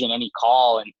 decision, any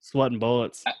call. And Sweating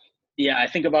bullets. yeah, I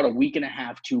think about a week and a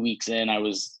half, 2 weeks in,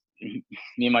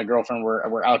 me and my girlfriend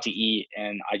were out to eat,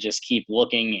 and I just keep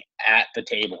looking at the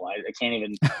table. I can't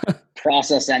even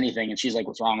process anything. And she's like,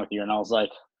 "What's wrong with you?" And I was like,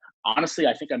 honestly,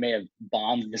 I think I may have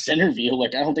bombed this interview.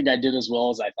 Like, I don't think I did as well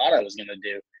as I thought I was going to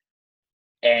do.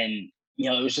 And,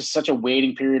 it was just such a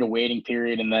waiting period.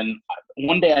 And then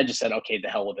one day I just said, okay, the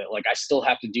hell with it. Like, I still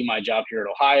have to do my job here at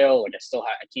Ohio. Like,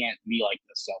 I can't be like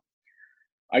this. So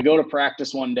I go to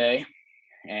practice one day,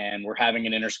 and we're having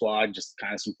an inter squad, just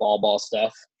kind of some fall ball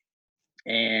stuff.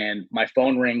 And my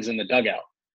phone rings in the dugout.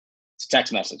 It's a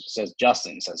text message. It says,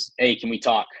 Justin says, "Hey, can we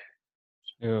talk?"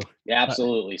 Ew. Yeah,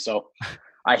 absolutely. So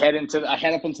I head up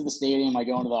into the stadium. I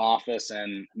go into the office,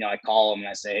 and I call him and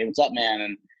I say, "Hey, what's up, man?"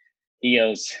 And he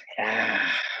goes,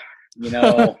 "Ah, you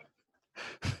know."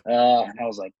 And I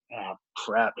was like, "Oh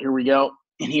crap, here we go."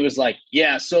 And he was like,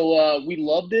 "Yeah, so we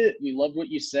loved it. We loved what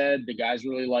you said. The guys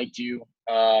really liked you.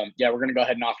 Yeah, we're gonna go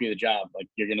ahead and offer you the job. Like,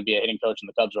 you're gonna be a hitting coach in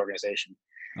the Cubs organization."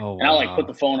 Oh And I like put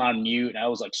wow. the phone on mute, and I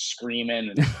was like screaming.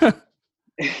 And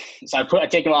so I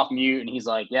take him off mute, and he's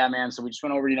like, "Yeah, man. So we just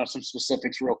went over, some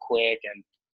specifics real quick, and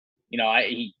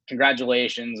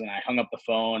congratulations." And I hung up the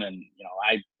phone, and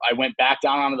I went back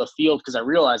down onto the field, because I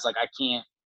realized, like, You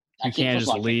can't first of just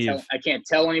all, leave. I can't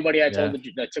tell anybody Yeah.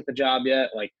 that took the job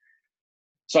yet. Like,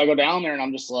 so I go down there, and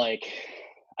I'm just like,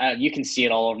 you can see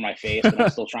it all over my face, but I'm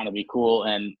still trying to be cool.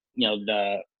 And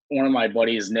the one of my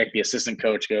buddies, Nick, the assistant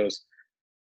coach, goes,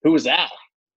 "Who was that?"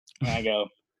 And I go,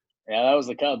 "Yeah, that was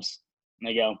the Cubs." And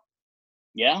they go,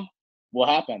 "Yeah, what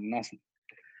happened?" And I said,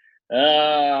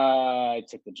 I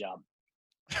took the job.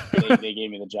 They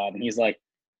gave me the job." And he's like,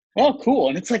 "Oh, cool."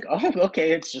 And it's like, "Oh,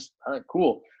 okay." It's just, all right,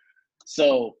 cool.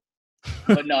 So,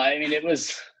 but no, I mean, it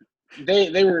was,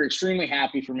 they were extremely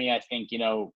happy for me. I think,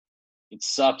 it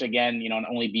sucked again,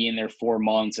 only being there 4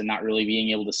 months and not really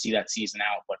being able to see that season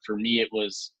out. But for me, it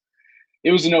was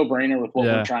a no brainer with what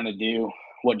we're Yeah. trying to do,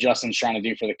 what Justin's trying to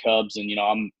do for the Cubs. And,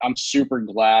 I'm super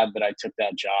glad that I took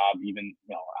that job. Even,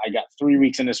 I got 3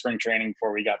 weeks into spring training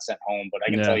before we got sent home, but I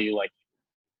can tell Yeah. you, like,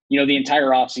 the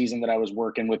entire off season that I was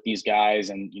working with these guys,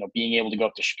 and, being able to go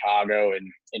up to Chicago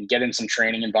and get in some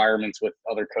training environments with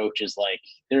other coaches, like,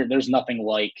 there's nothing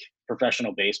like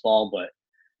professional baseball. But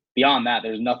beyond that,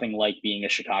 there's nothing like being a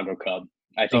Chicago Cub.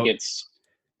 I think Oh, it's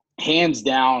hands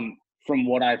down, from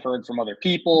what I've heard from other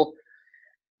people,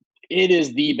 it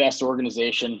is the best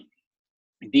organization.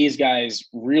 These guys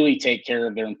really take care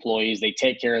of their employees. They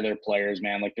take care of their players,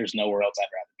 man. Like, there's nowhere else I'd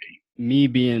rather be. me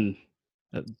being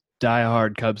a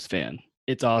diehard Cubs fan,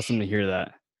 it's awesome to hear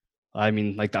that. I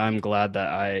mean, like, I'm glad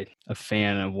that I'm a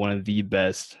fan of one of the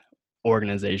best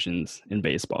organizations in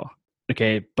baseball.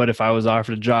 Okay, but if I was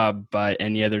offered a job by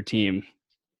any other team,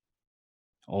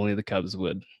 only the Cubs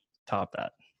would top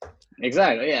that.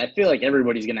 Exactly. Yeah, I feel like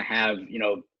everybody's gonna have,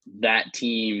 that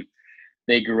team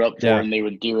they grew up for Yeah. and they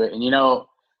would do it. And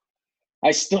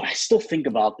I still think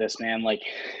about this, man. Like,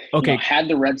 Okay. Had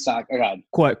the Red Sox. Oh God.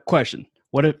 Question.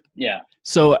 What if? Yeah.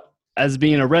 So, as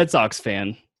being a Red Sox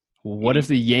fan, what if Mhm.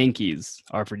 the Yankees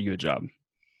offered you a job?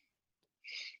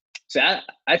 So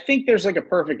I think there's like a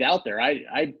perfect out there.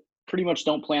 I pretty much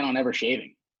don't plan on ever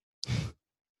shaving.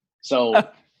 So I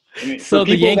mean, for So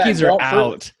the people that Yankees are don't,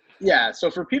 out. so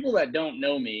for people that don't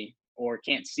know me or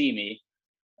can't see me,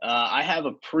 I have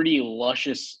a pretty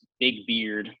luscious big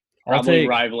beard, I'll probably take.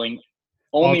 rivaling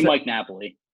I'll only take. Mike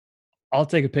Napoli. I'll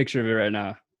take a picture of it right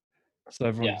now, so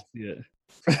everyone Yeah, can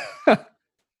see it.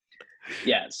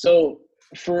 yeah. So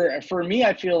for me,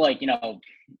 I feel like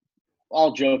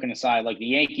all joking aside, like the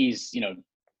Yankees,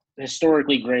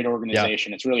 historically great Yeah.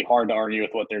 organization. It's really hard to argue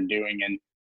with what they're doing, and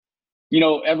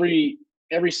every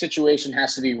situation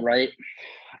has to be right.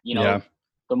 Yeah.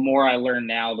 The more I learn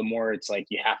now, the more it's like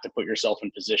you have to put yourself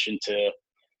in position to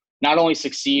not only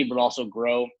succeed but also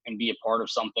grow and be a part of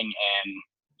something.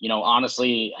 And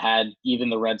honestly, had even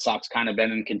the Red Sox kind of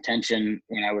been in contention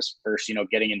when I was first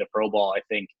getting into pro ball, I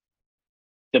think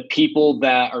the people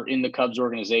that are in the Cubs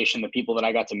organization, the people that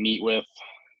I got to meet with,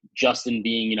 Justin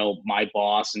being my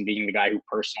boss and being the guy who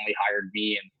personally hired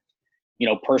me and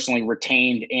personally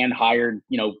retained and hired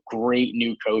great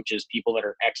new coaches, people that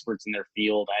are experts in their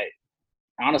field.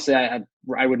 I honestly,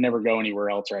 I would never go anywhere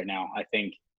else right now. I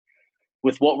think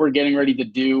with what we're getting ready to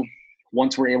do,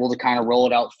 once we're able to kind of roll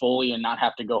it out fully and not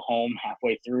have to go home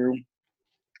halfway through,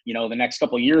 the next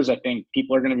couple of years, I think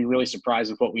people are going to be really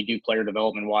surprised with what we do player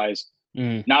development wise.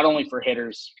 Not only for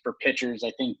hitters, for pitchers.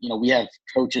 I think we have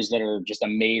coaches that are just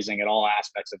amazing at all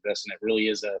aspects of this, and it really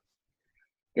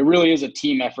is a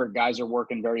team effort. Guys are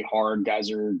working very hard.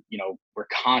 Guys are, we're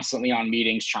constantly on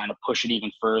meetings trying to push it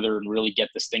even further and really get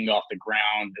this thing off the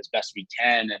ground as best we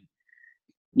can. And,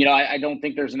 I don't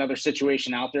think there's another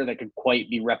situation out there that could quite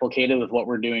be replicated with what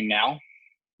we're doing now.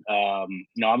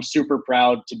 I'm super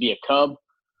proud to be a Cub.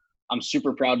 I'm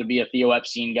super proud to be a Theo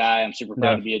Epstein guy. I'm super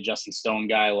proud to be a Justin Stone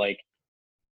guy. Like,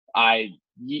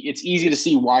 it's easy to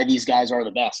see why these guys are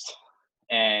the best.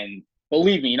 And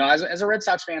believe me, as a Red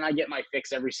Sox fan, I get my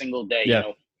fix every single day.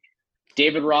 Yeah.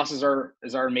 David Ross is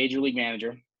our major league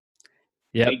manager.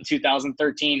 Yep. Big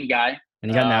 2013 guy.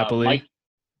 And you got Napoli.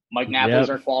 Mike Napoli is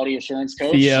our quality assurance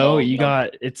coach. Theo, so, you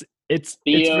got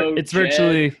Theo, it's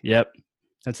virtually Jed. Yep.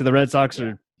 And so the Red Sox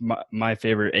are my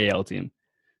favorite AL team.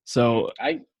 So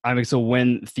so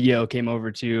when Theo came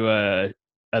over to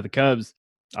the Cubs,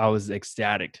 I was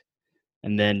ecstatic.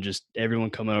 And then just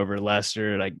everyone coming over,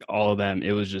 Lester, like all of them,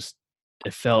 it was just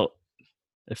it felt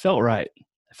right.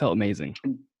 It felt amazing.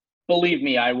 Believe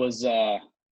me, I was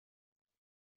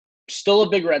still a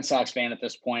big Red Sox fan at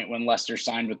this point when Lester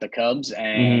signed with the Cubs,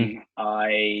 and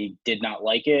I did not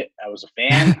like it. I was a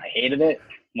fan. I hated it.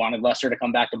 Wanted Lester to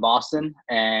come back to Boston.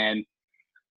 And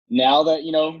now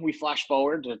that, we flash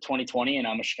forward to 2020 and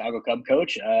I'm a Chicago Cub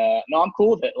coach, no, I'm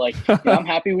cool with it. Like, I'm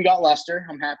happy we got Lester.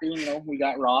 I'm happy, we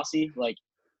got Rossi. Like,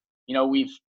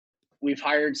 we've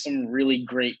hired some really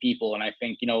great people. And I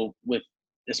think, with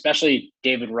especially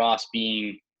David Ross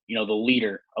being, the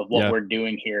leader of what we're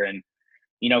doing here. And,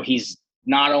 he's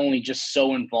not only just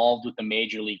so involved with the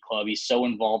major league club, he's so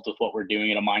involved with what we're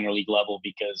doing at a minor league level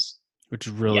because which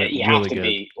is really, you really have to good.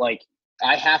 be. Like,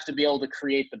 I have to be able to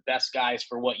create the best guys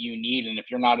for what you need. And if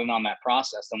you're not in on that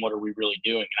process, then what are we really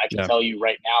doing? And I can tell you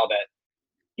right now that,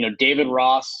 David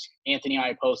Ross, Anthony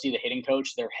Iapoce, the hitting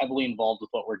coach, they're heavily involved with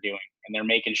what we're doing. And they're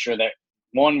making sure that,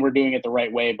 one, we're doing it the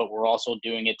right way, but we're also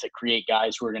doing it to create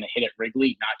guys who are going to hit at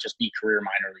Wrigley, not just be career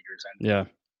minor leaguers. And,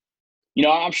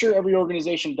 I'm sure every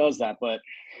organization does that, but,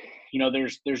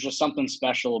 there's just something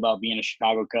special about being a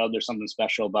Chicago Cub. There's something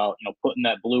special about, putting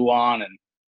that blue on. And,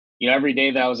 every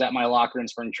day that I was at my locker in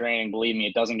spring training, believe me,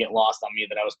 it doesn't get lost on me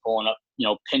that I was pulling up,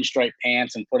 pinstripe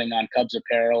pants and putting on Cubs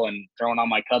apparel and throwing on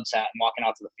my Cubs hat and walking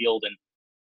out to the field.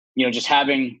 And, just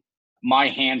having my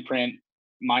handprint,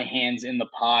 my hands in the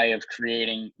pie of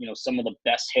creating, some of the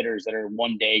best hitters that are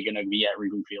one day going to be at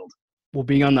Wrigley Field. Well,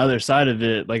 being on the other side of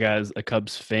it, like as a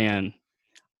Cubs fan,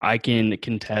 I can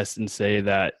contest and say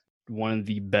that one of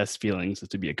the best feelings is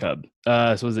to be a Cub.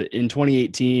 So was it in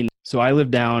 2018? So I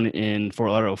lived down in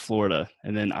Fort Lauderdale, Florida,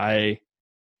 and then I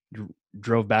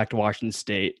drove back to Washington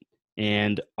State.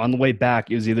 And on the way back,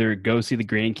 it was either go see the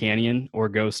Grand Canyon or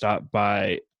go stop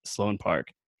by Sloan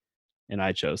Park. And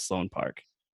I chose Sloan Park.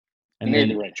 And you made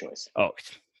the right choice. Oh,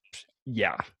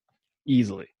 yeah,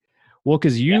 easily. Well,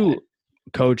 because you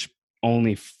coach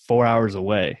only 4 hours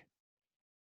away.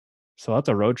 So that's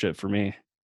a road trip for me.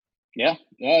 Yeah,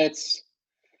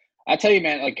 I tell you,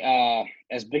 man, like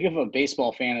as big of a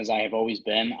baseball fan as I have always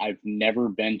been, I've never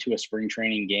been to a spring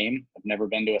training game. I've never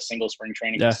been to a single spring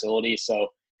training Yeah. facility. So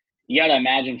you got to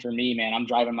imagine for me, man, I'm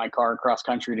driving my car across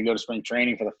country to go to spring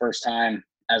training for the first time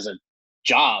as a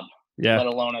job, Yeah. let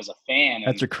alone as a fan.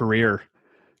 That's And your career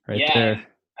right yeah, there. and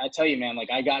I tell you, man,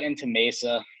 like I got into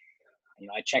Mesa.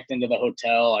 I checked into the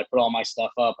hotel. I put all my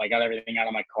stuff up. I got everything out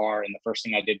of my car, and the first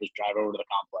thing I did was drive over to the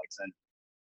complex. And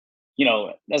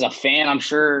as a fan, I'm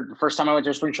sure the first time I went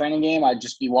to a spring training game, I'd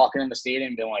just be walking in the stadium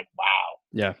and being like, "Wow."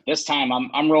 Yeah. This time,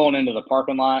 I'm rolling into the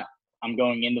parking lot. I'm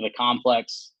going into the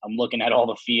complex. I'm looking at all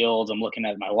the fields. I'm looking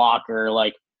at my locker.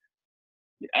 Like,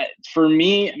 for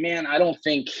me, man, I don't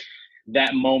think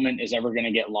that moment is ever going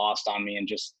to get lost on me. And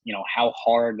just how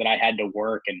hard that I had to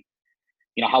work, and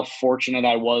how fortunate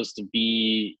I was to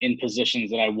be in positions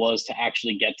that I was to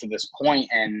actually get to this point.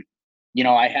 And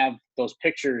I have those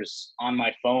pictures on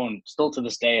my phone still to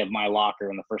this day of my locker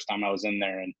and the first time I was in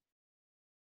there. And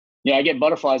I get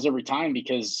butterflies every time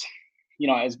because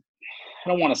as I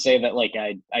don't want to say that like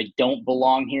I don't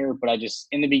belong here, but I just,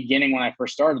 in the beginning when I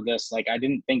first started this, like I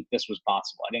didn't think this was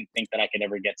possible. I didn't think that I could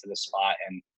ever get to this spot.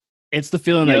 And It's the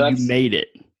feeling that you that's, made it.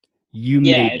 You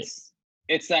yeah, made it.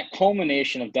 it's that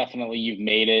culmination of definitely you've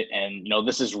made it, and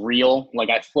this is real. Like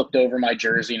I flipped over my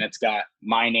jersey and it's got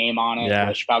my name on it, Yeah.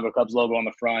 the Chicago Cubs logo on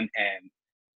the front, and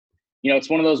it's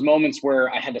one of those moments where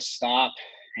I had to stop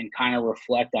and kind of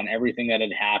reflect on everything that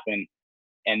had happened.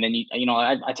 And then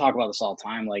I talk about this all the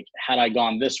time. Like, had I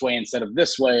gone this way instead of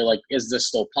this way, like, is this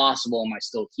still possible? Am I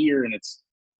still here? And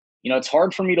it's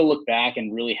hard for me to look back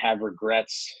and really have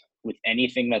regrets with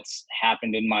anything that's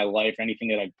happened in my life, anything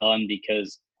that I've done,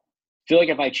 because feel like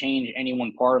if I change any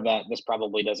one part of that, this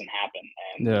probably doesn't happen.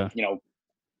 And, Yeah.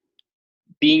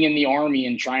 Being in the Army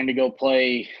and trying to go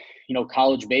play,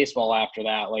 college baseball after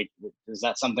that, like, is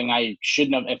that something I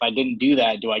shouldn't have? If I didn't do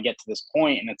that, do I get to this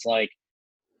point? And it's like,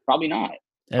 probably not.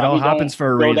 It all Probably happens don't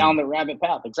for a go reason. down the rabbit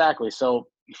path. Exactly. So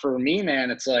for me, man,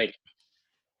 it's like,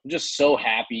 I'm just so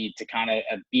happy to kind of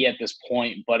be at this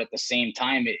point, but at the same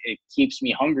time, it keeps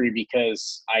me hungry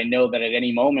because I know that at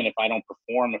any moment, if I don't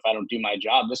perform, if I don't do my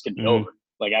job, this could be Mhm. over.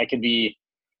 Like I could be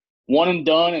one and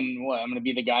done, and I'm going to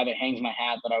be the guy that hangs my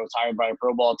hat that I was hired by a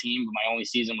pro ball team, but my only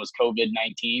season was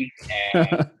COVID-19,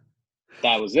 and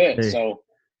that was it. Hey. So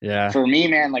Yeah. for me,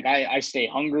 man, like I stay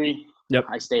hungry, Yep.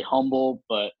 I stay humble,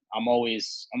 but I'm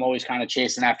always kind of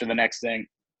chasing after the next thing.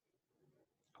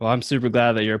 Well, I'm super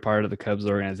glad that you're a part of the Cubs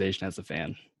organization as a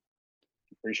fan.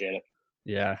 Appreciate it.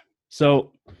 Yeah.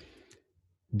 So,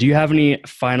 do you have any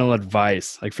final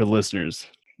advice, like for listeners?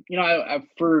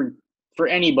 For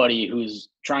anybody who's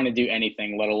trying to do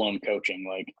anything, let alone coaching,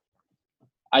 like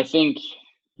I think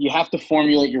you have to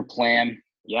formulate your plan.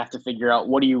 You have to figure out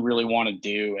what do you really want to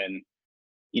do. And,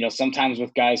 sometimes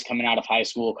with guys coming out of high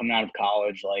school, coming out of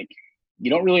college, like you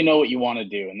don't really know what you want to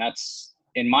do. And that's,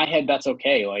 in my head, that's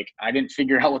okay. Like I didn't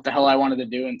figure out what the hell I wanted to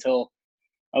do until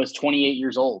I was 28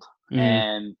 years old.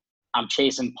 And I'm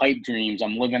chasing pipe dreams.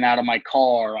 I'm living out of my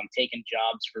car. I'm taking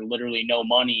jobs for literally no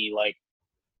money. Like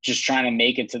just trying to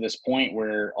make it to this point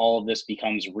where all of this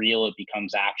becomes real. It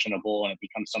becomes actionable, and it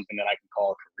becomes something that I can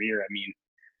call a career. I mean,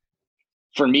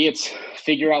 for me, it's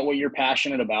figure out what you're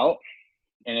passionate about.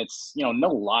 And it's, no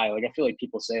lie. Like, I feel like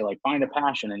people say, like, find a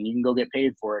passion and you can go get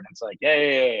paid for it. And it's like,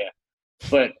 yeah.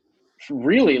 But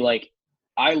really, like,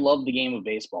 I love the game of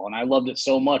baseball, and I loved it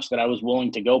so much that I was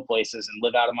willing to go places and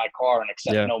live out of my car and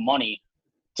accept no money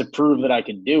to prove that I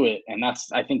could do it. And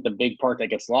that's, I think, the big part that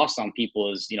gets lost on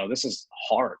people is, this is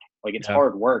hard. Like, it's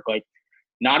hard work. Like,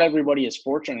 not everybody is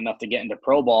fortunate enough to get into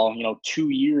pro ball, 2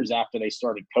 years after they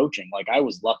started coaching. Like, I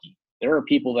was lucky. There are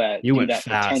people that do that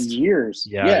fast. for 10 years.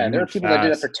 Yeah, there are people that do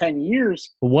that for 10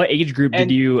 years. What age group did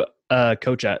you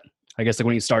coach at? I guess like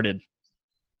when you started.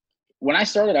 When I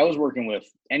started, I was working with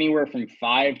anywhere from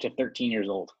 5 to 13 years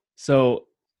old. So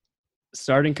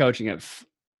starting coaching at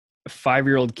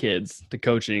 5-year-old kids to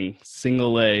coaching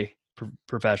single A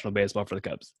professional baseball for the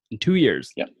Cubs in 2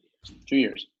 years. Yep, 2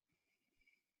 years.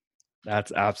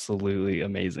 That's absolutely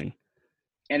amazing.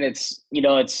 And it's,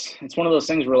 it's one of those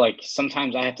things where like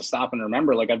sometimes I have to stop and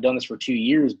remember, like I've done this for 2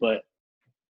 years, but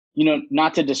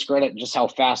not to discredit just how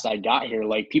fast I got here.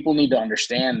 Like people need to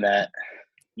understand that,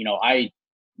 I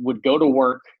would go to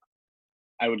work,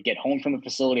 I would get home from the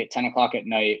facility at 10 o'clock at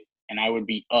night, and I would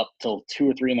be up till 2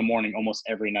 or 3 in the morning almost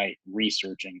every night,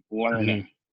 researching, learning,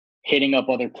 hitting up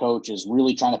other coaches,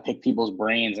 really trying to pick people's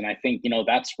brains. And I think,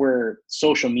 that's where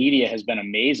social media has been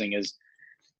amazing is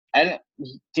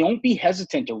don't be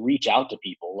hesitant to reach out to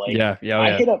people. Like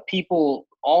I hit up people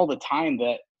all the time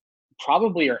that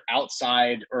probably are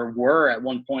outside or were at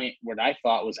one point what I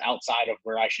thought was outside of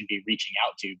where I should be reaching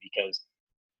out to, because,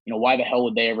 why the hell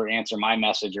would they ever answer my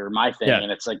message or my thing? Yeah.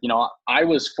 And it's like, I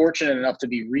was fortunate enough to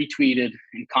be retweeted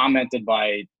and commented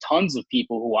by tons of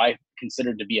people who I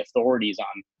considered to be authorities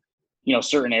on,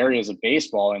 certain areas of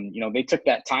baseball. And, they took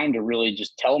that time to really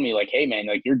just tell me like, hey man,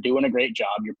 like, you're doing a great job.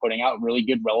 You're putting out really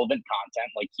good, relevant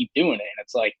content. Like, keep doing it. And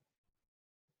it's like,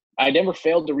 I never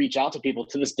failed to reach out to people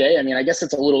to this day. I mean, I guess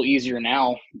it's a little easier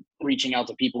now reaching out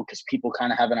to people because people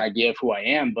kind of have an idea of who I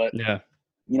am, but Yeah.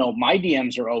 my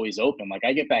DMs are always open. Like,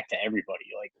 I get back to everybody.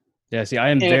 Like, Yeah. See, I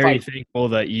am very thankful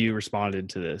that you responded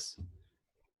to this.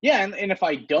 Yeah. And if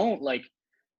I don't, like,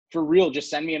 for real, just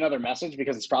send me another message,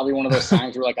 because it's probably one of those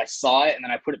times where like I saw it and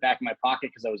then I put it back in my pocket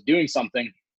because I was doing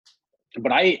something.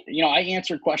 But I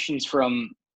answer questions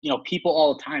from, people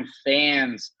all the time,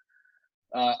 fans,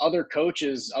 other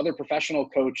coaches, other professional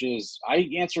coaches. I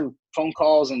answer phone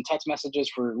calls and text messages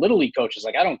for Little League coaches.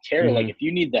 Like, I don't care. Mm-hmm. Like, if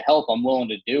you need the help, I'm willing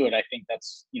to do it. I think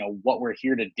that's, what we're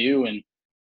here to do. And,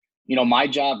 my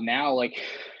job now, like,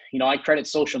 I credit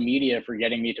social media for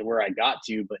getting me to where I got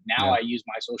to, but now I use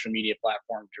my social media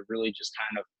platform to really just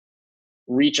kind of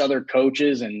reach other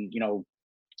coaches and,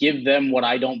 give them what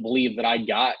I don't believe that I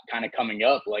got kind of coming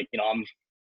up. Like,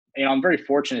 I'm very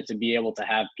fortunate to be able to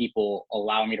have people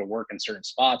allow me to work in certain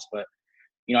spots, but,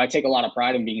 I take a lot of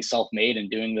pride in being self-made and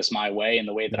doing this my way and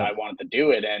the way that I wanted to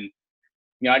do it. And,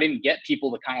 I didn't get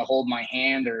people to kind of hold my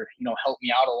hand or, help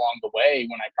me out along the way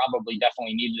when I probably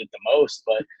definitely needed it the most.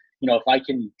 But, if I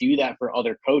can do that for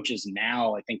other coaches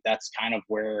now, I think that's kind of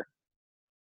where,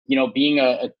 being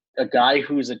a guy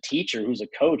who's a teacher, who's a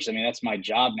coach, I mean, that's my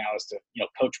job now, is to,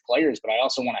 coach players, but I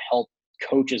also want to help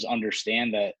coaches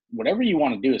understand that whatever you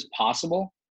want to do is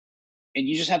possible. And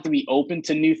you just have to be open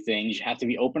to new things. You have to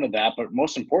be open to that. But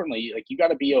most importantly, like, you got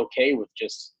to be okay with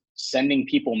just sending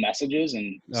people messages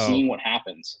and seeing what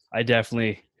happens.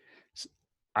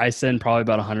 I send probably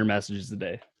about 100 messages a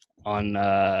day on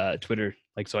Twitter,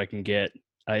 like, so I can get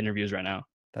interviews right now.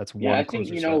 That's one. Yeah, I think,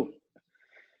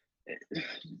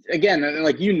 again,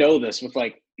 like, this with,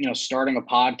 like, starting a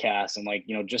podcast and, like,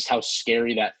 just how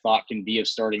scary that thought can be of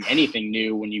starting anything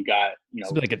new when you got,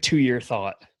 it's like a 2-year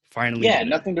thought. Finally. Yeah,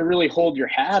 nothing to really hold your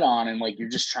hat on. And, like, you're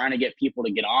just trying to get people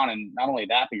to get on. And not only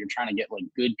that, but you're trying to get, like,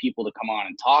 good people to come on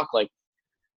and talk. Like,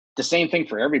 the same thing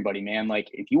for everybody, man. Like,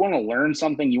 if you want to learn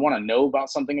something, you want to know about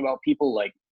something about people,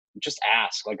 like, just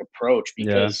ask, like, approach.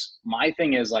 Because my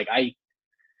thing is, like,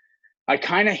 I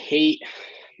kind of hate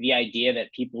the idea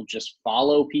that people just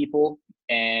follow people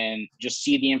and just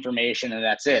see the information and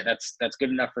that's it. That's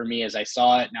good enough for me. As I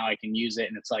saw it, now I can use it.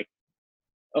 And it's like,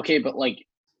 okay, but, like,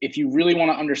 if you really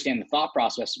want to understand the thought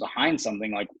process behind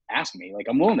something, like, ask me. Like,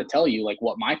 I'm willing to tell you, like,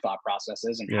 what my thought process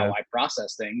is and how I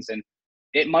process things. And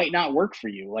it might not work for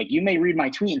you. Like, you may read my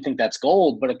tweet and think that's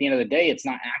gold, but at the end of the day, it's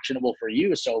not actionable for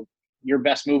you. So your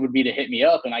best move would be to hit me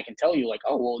up and I can tell you, like,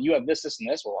 oh, well, you have this, this, and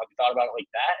this. Well, have you thought about it like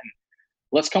that? And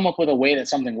let's come up with a way that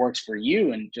something works for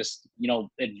you. And just,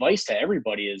 advice to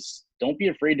everybody is, don't be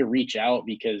afraid to reach out,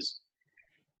 because,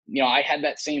 I had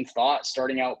that same thought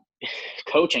starting out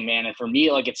coaching, man. And for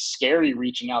me, like, it's scary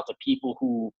reaching out to people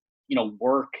who,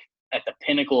 work at the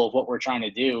pinnacle of what we're trying to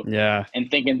do. Yeah.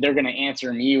 And thinking they're going to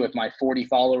answer me with my 40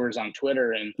 followers on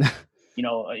Twitter and,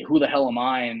 who the hell am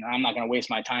I? And I'm not going to waste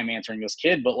my time answering this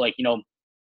kid. But, like,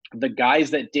 the guys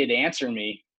that did answer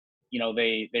me,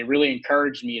 they really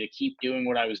encouraged me to keep doing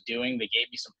what I was doing. They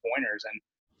gave me some pointers. And,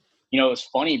 it's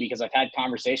funny because I've had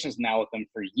conversations now with them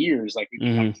for years. Like, we've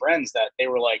become friends, that they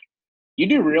were like, you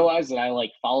do realize that I,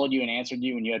 like, followed you and answered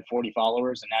you when you had 40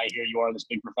 followers. And now here you are, this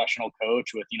big professional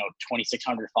coach with,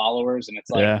 2,600 followers. And it's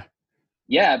like,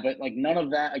 yeah, but, like, none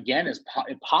of that, again, is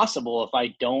possible if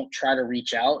I don't try to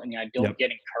reach out and I don't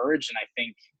get encouraged. And I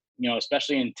think,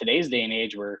 especially in today's day and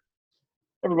age where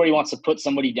everybody wants to put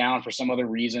somebody down for some other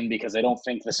reason because they don't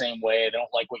think the same way, they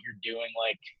don't like what you're doing.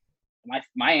 Like,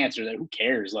 my answer is that who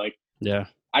cares? Like,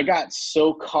 I got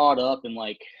so caught up in,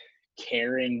 like,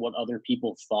 caring what other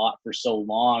people thought for so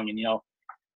long. And,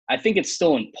 I think it's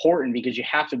still important because you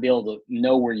have to be able to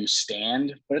know where you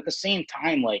stand. But at the same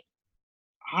time, like,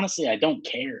 honestly, I don't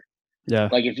care. Yeah.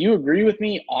 Like, if you agree with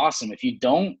me, awesome. If you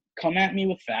don't, come at me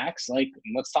with facts. Like,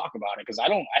 let's talk about it. Because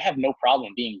I have no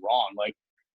problem being wrong. Like,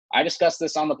 I discussed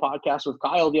this on the podcast with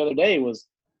Kyle the other day, was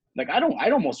like,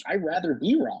 I'd rather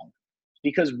be wrong,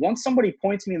 because once somebody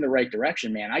points me in the right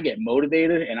direction, man, I get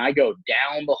motivated and I go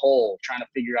down the hole trying to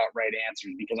figure out right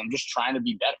answers because I'm just trying to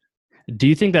be better. Do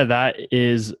you think that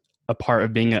is a part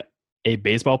of being a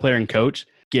baseball player and coach?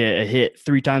 Get a hit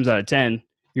 3 times out of 10,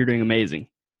 you're doing amazing.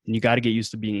 And you got to get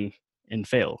used to being and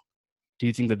fail. Do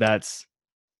you think that that's,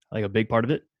 like, a big part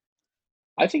of it?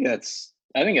 I think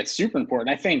it's super important.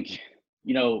 I think,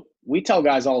 we tell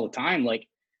guys all the time, like,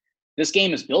 this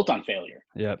game is built on failure.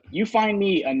 Yep. You find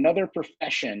me another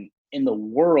profession in the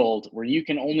world where you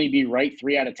can only be right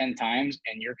 3 out of 10 times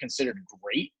and you're considered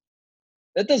great.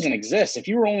 That doesn't exist. If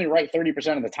you were only right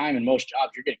 30% of the time in most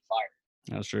jobs, you're getting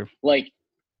fired. That's true. Like,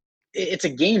 it's a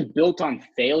game built on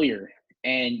failure,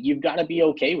 and you've got to be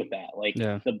okay with that. Like,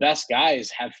 Yeah. the best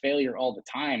guys have failure all the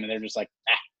time, and they're just like,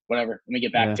 whatever, let me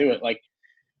get back Yeah. to it. Like,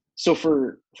 so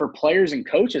for players and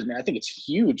coaches, man, I think it's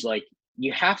huge. Like,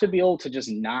 you have to be able to just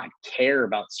not care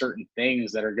about certain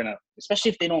things that are gonna, especially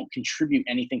if they don't contribute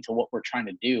anything to what we're trying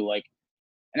to do. Like,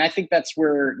 and I think that's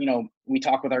where, we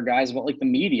talk with our guys about, like, the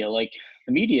media. Like,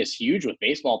 the media is huge with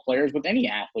baseball players, with any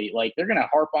athlete. Like, they're gonna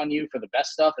harp on you for the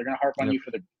best stuff. They're gonna harp on Yep. you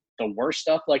for the worst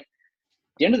stuff. Like, at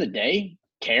the end of the day,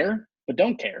 care, but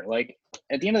don't care. Like,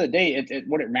 at the end of the day,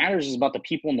 what it matters is about the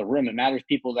people in the room. It matters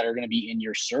people that are going to be in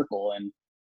your circle. And,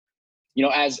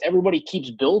 as everybody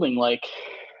keeps building, like,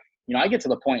 I get to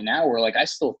the point now where, like, I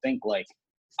still think, like,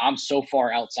 I'm so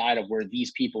far outside of where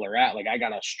these people are at. Like,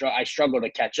 I struggle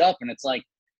to catch up. And it's like,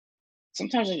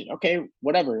 sometimes, okay,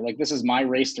 whatever. Like, this is my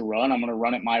race to run. I'm going to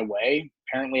run it my way.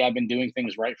 Apparently, I've been doing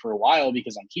things right for a while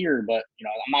because I'm here, but,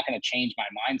 I'm not going to change my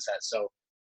mindset. So,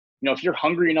 if you're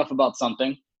hungry enough about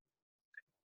something,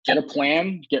 get a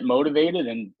plan, get motivated,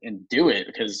 and do it.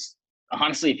 Because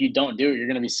honestly, if you don't do it, you're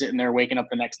going to be sitting there waking up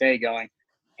the next day going,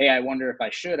 hey, I wonder if I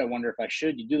should. I wonder if I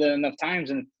should. You do that enough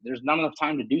times, and there's not enough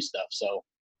time to do stuff. So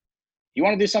if you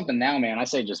want to do something now, man, I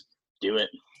say just do it.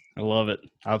 I love it.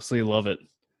 Absolutely love it.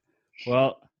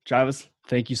 Well, Travis,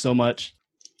 thank you so much.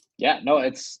 Yeah, no,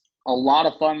 it's a lot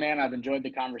of fun, man. I've enjoyed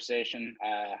the conversation.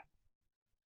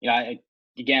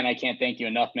 Again, I can't thank you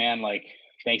enough, man. Like,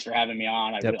 thanks for having me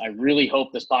on. Yep. I really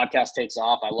hope this podcast takes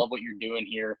off. I love what you're doing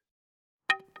here.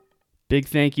 Big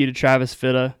thank you to Travis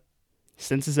Fitta.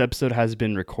 Since this episode has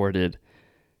been recorded,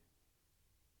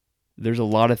 there's a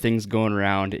lot of things going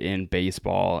around in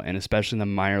baseball, and especially in the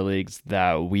minor leagues,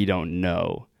 that we don't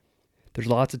know. There's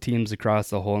lots of teams across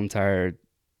the whole entire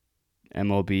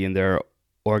MLB and their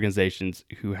organizations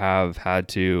who have had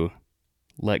to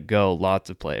let go lots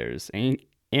of players and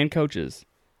coaches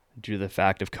due to the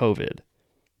fact of COVID.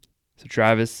 So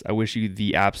Travis, I wish you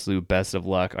the absolute best of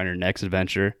luck on your next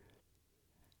adventure.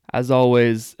 As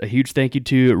always, a huge thank you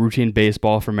to Routine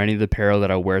Baseball for many of the apparel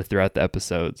that I wear throughout the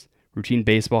episodes. Routine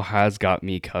Baseball has got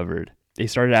me covered. They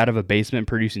started out of a basement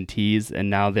producing tees, and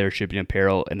now they're shipping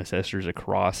apparel and accessories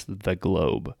across the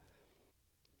globe.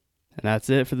 And that's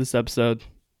it for this episode.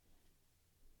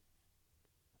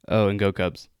 Oh, and go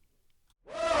Cubs.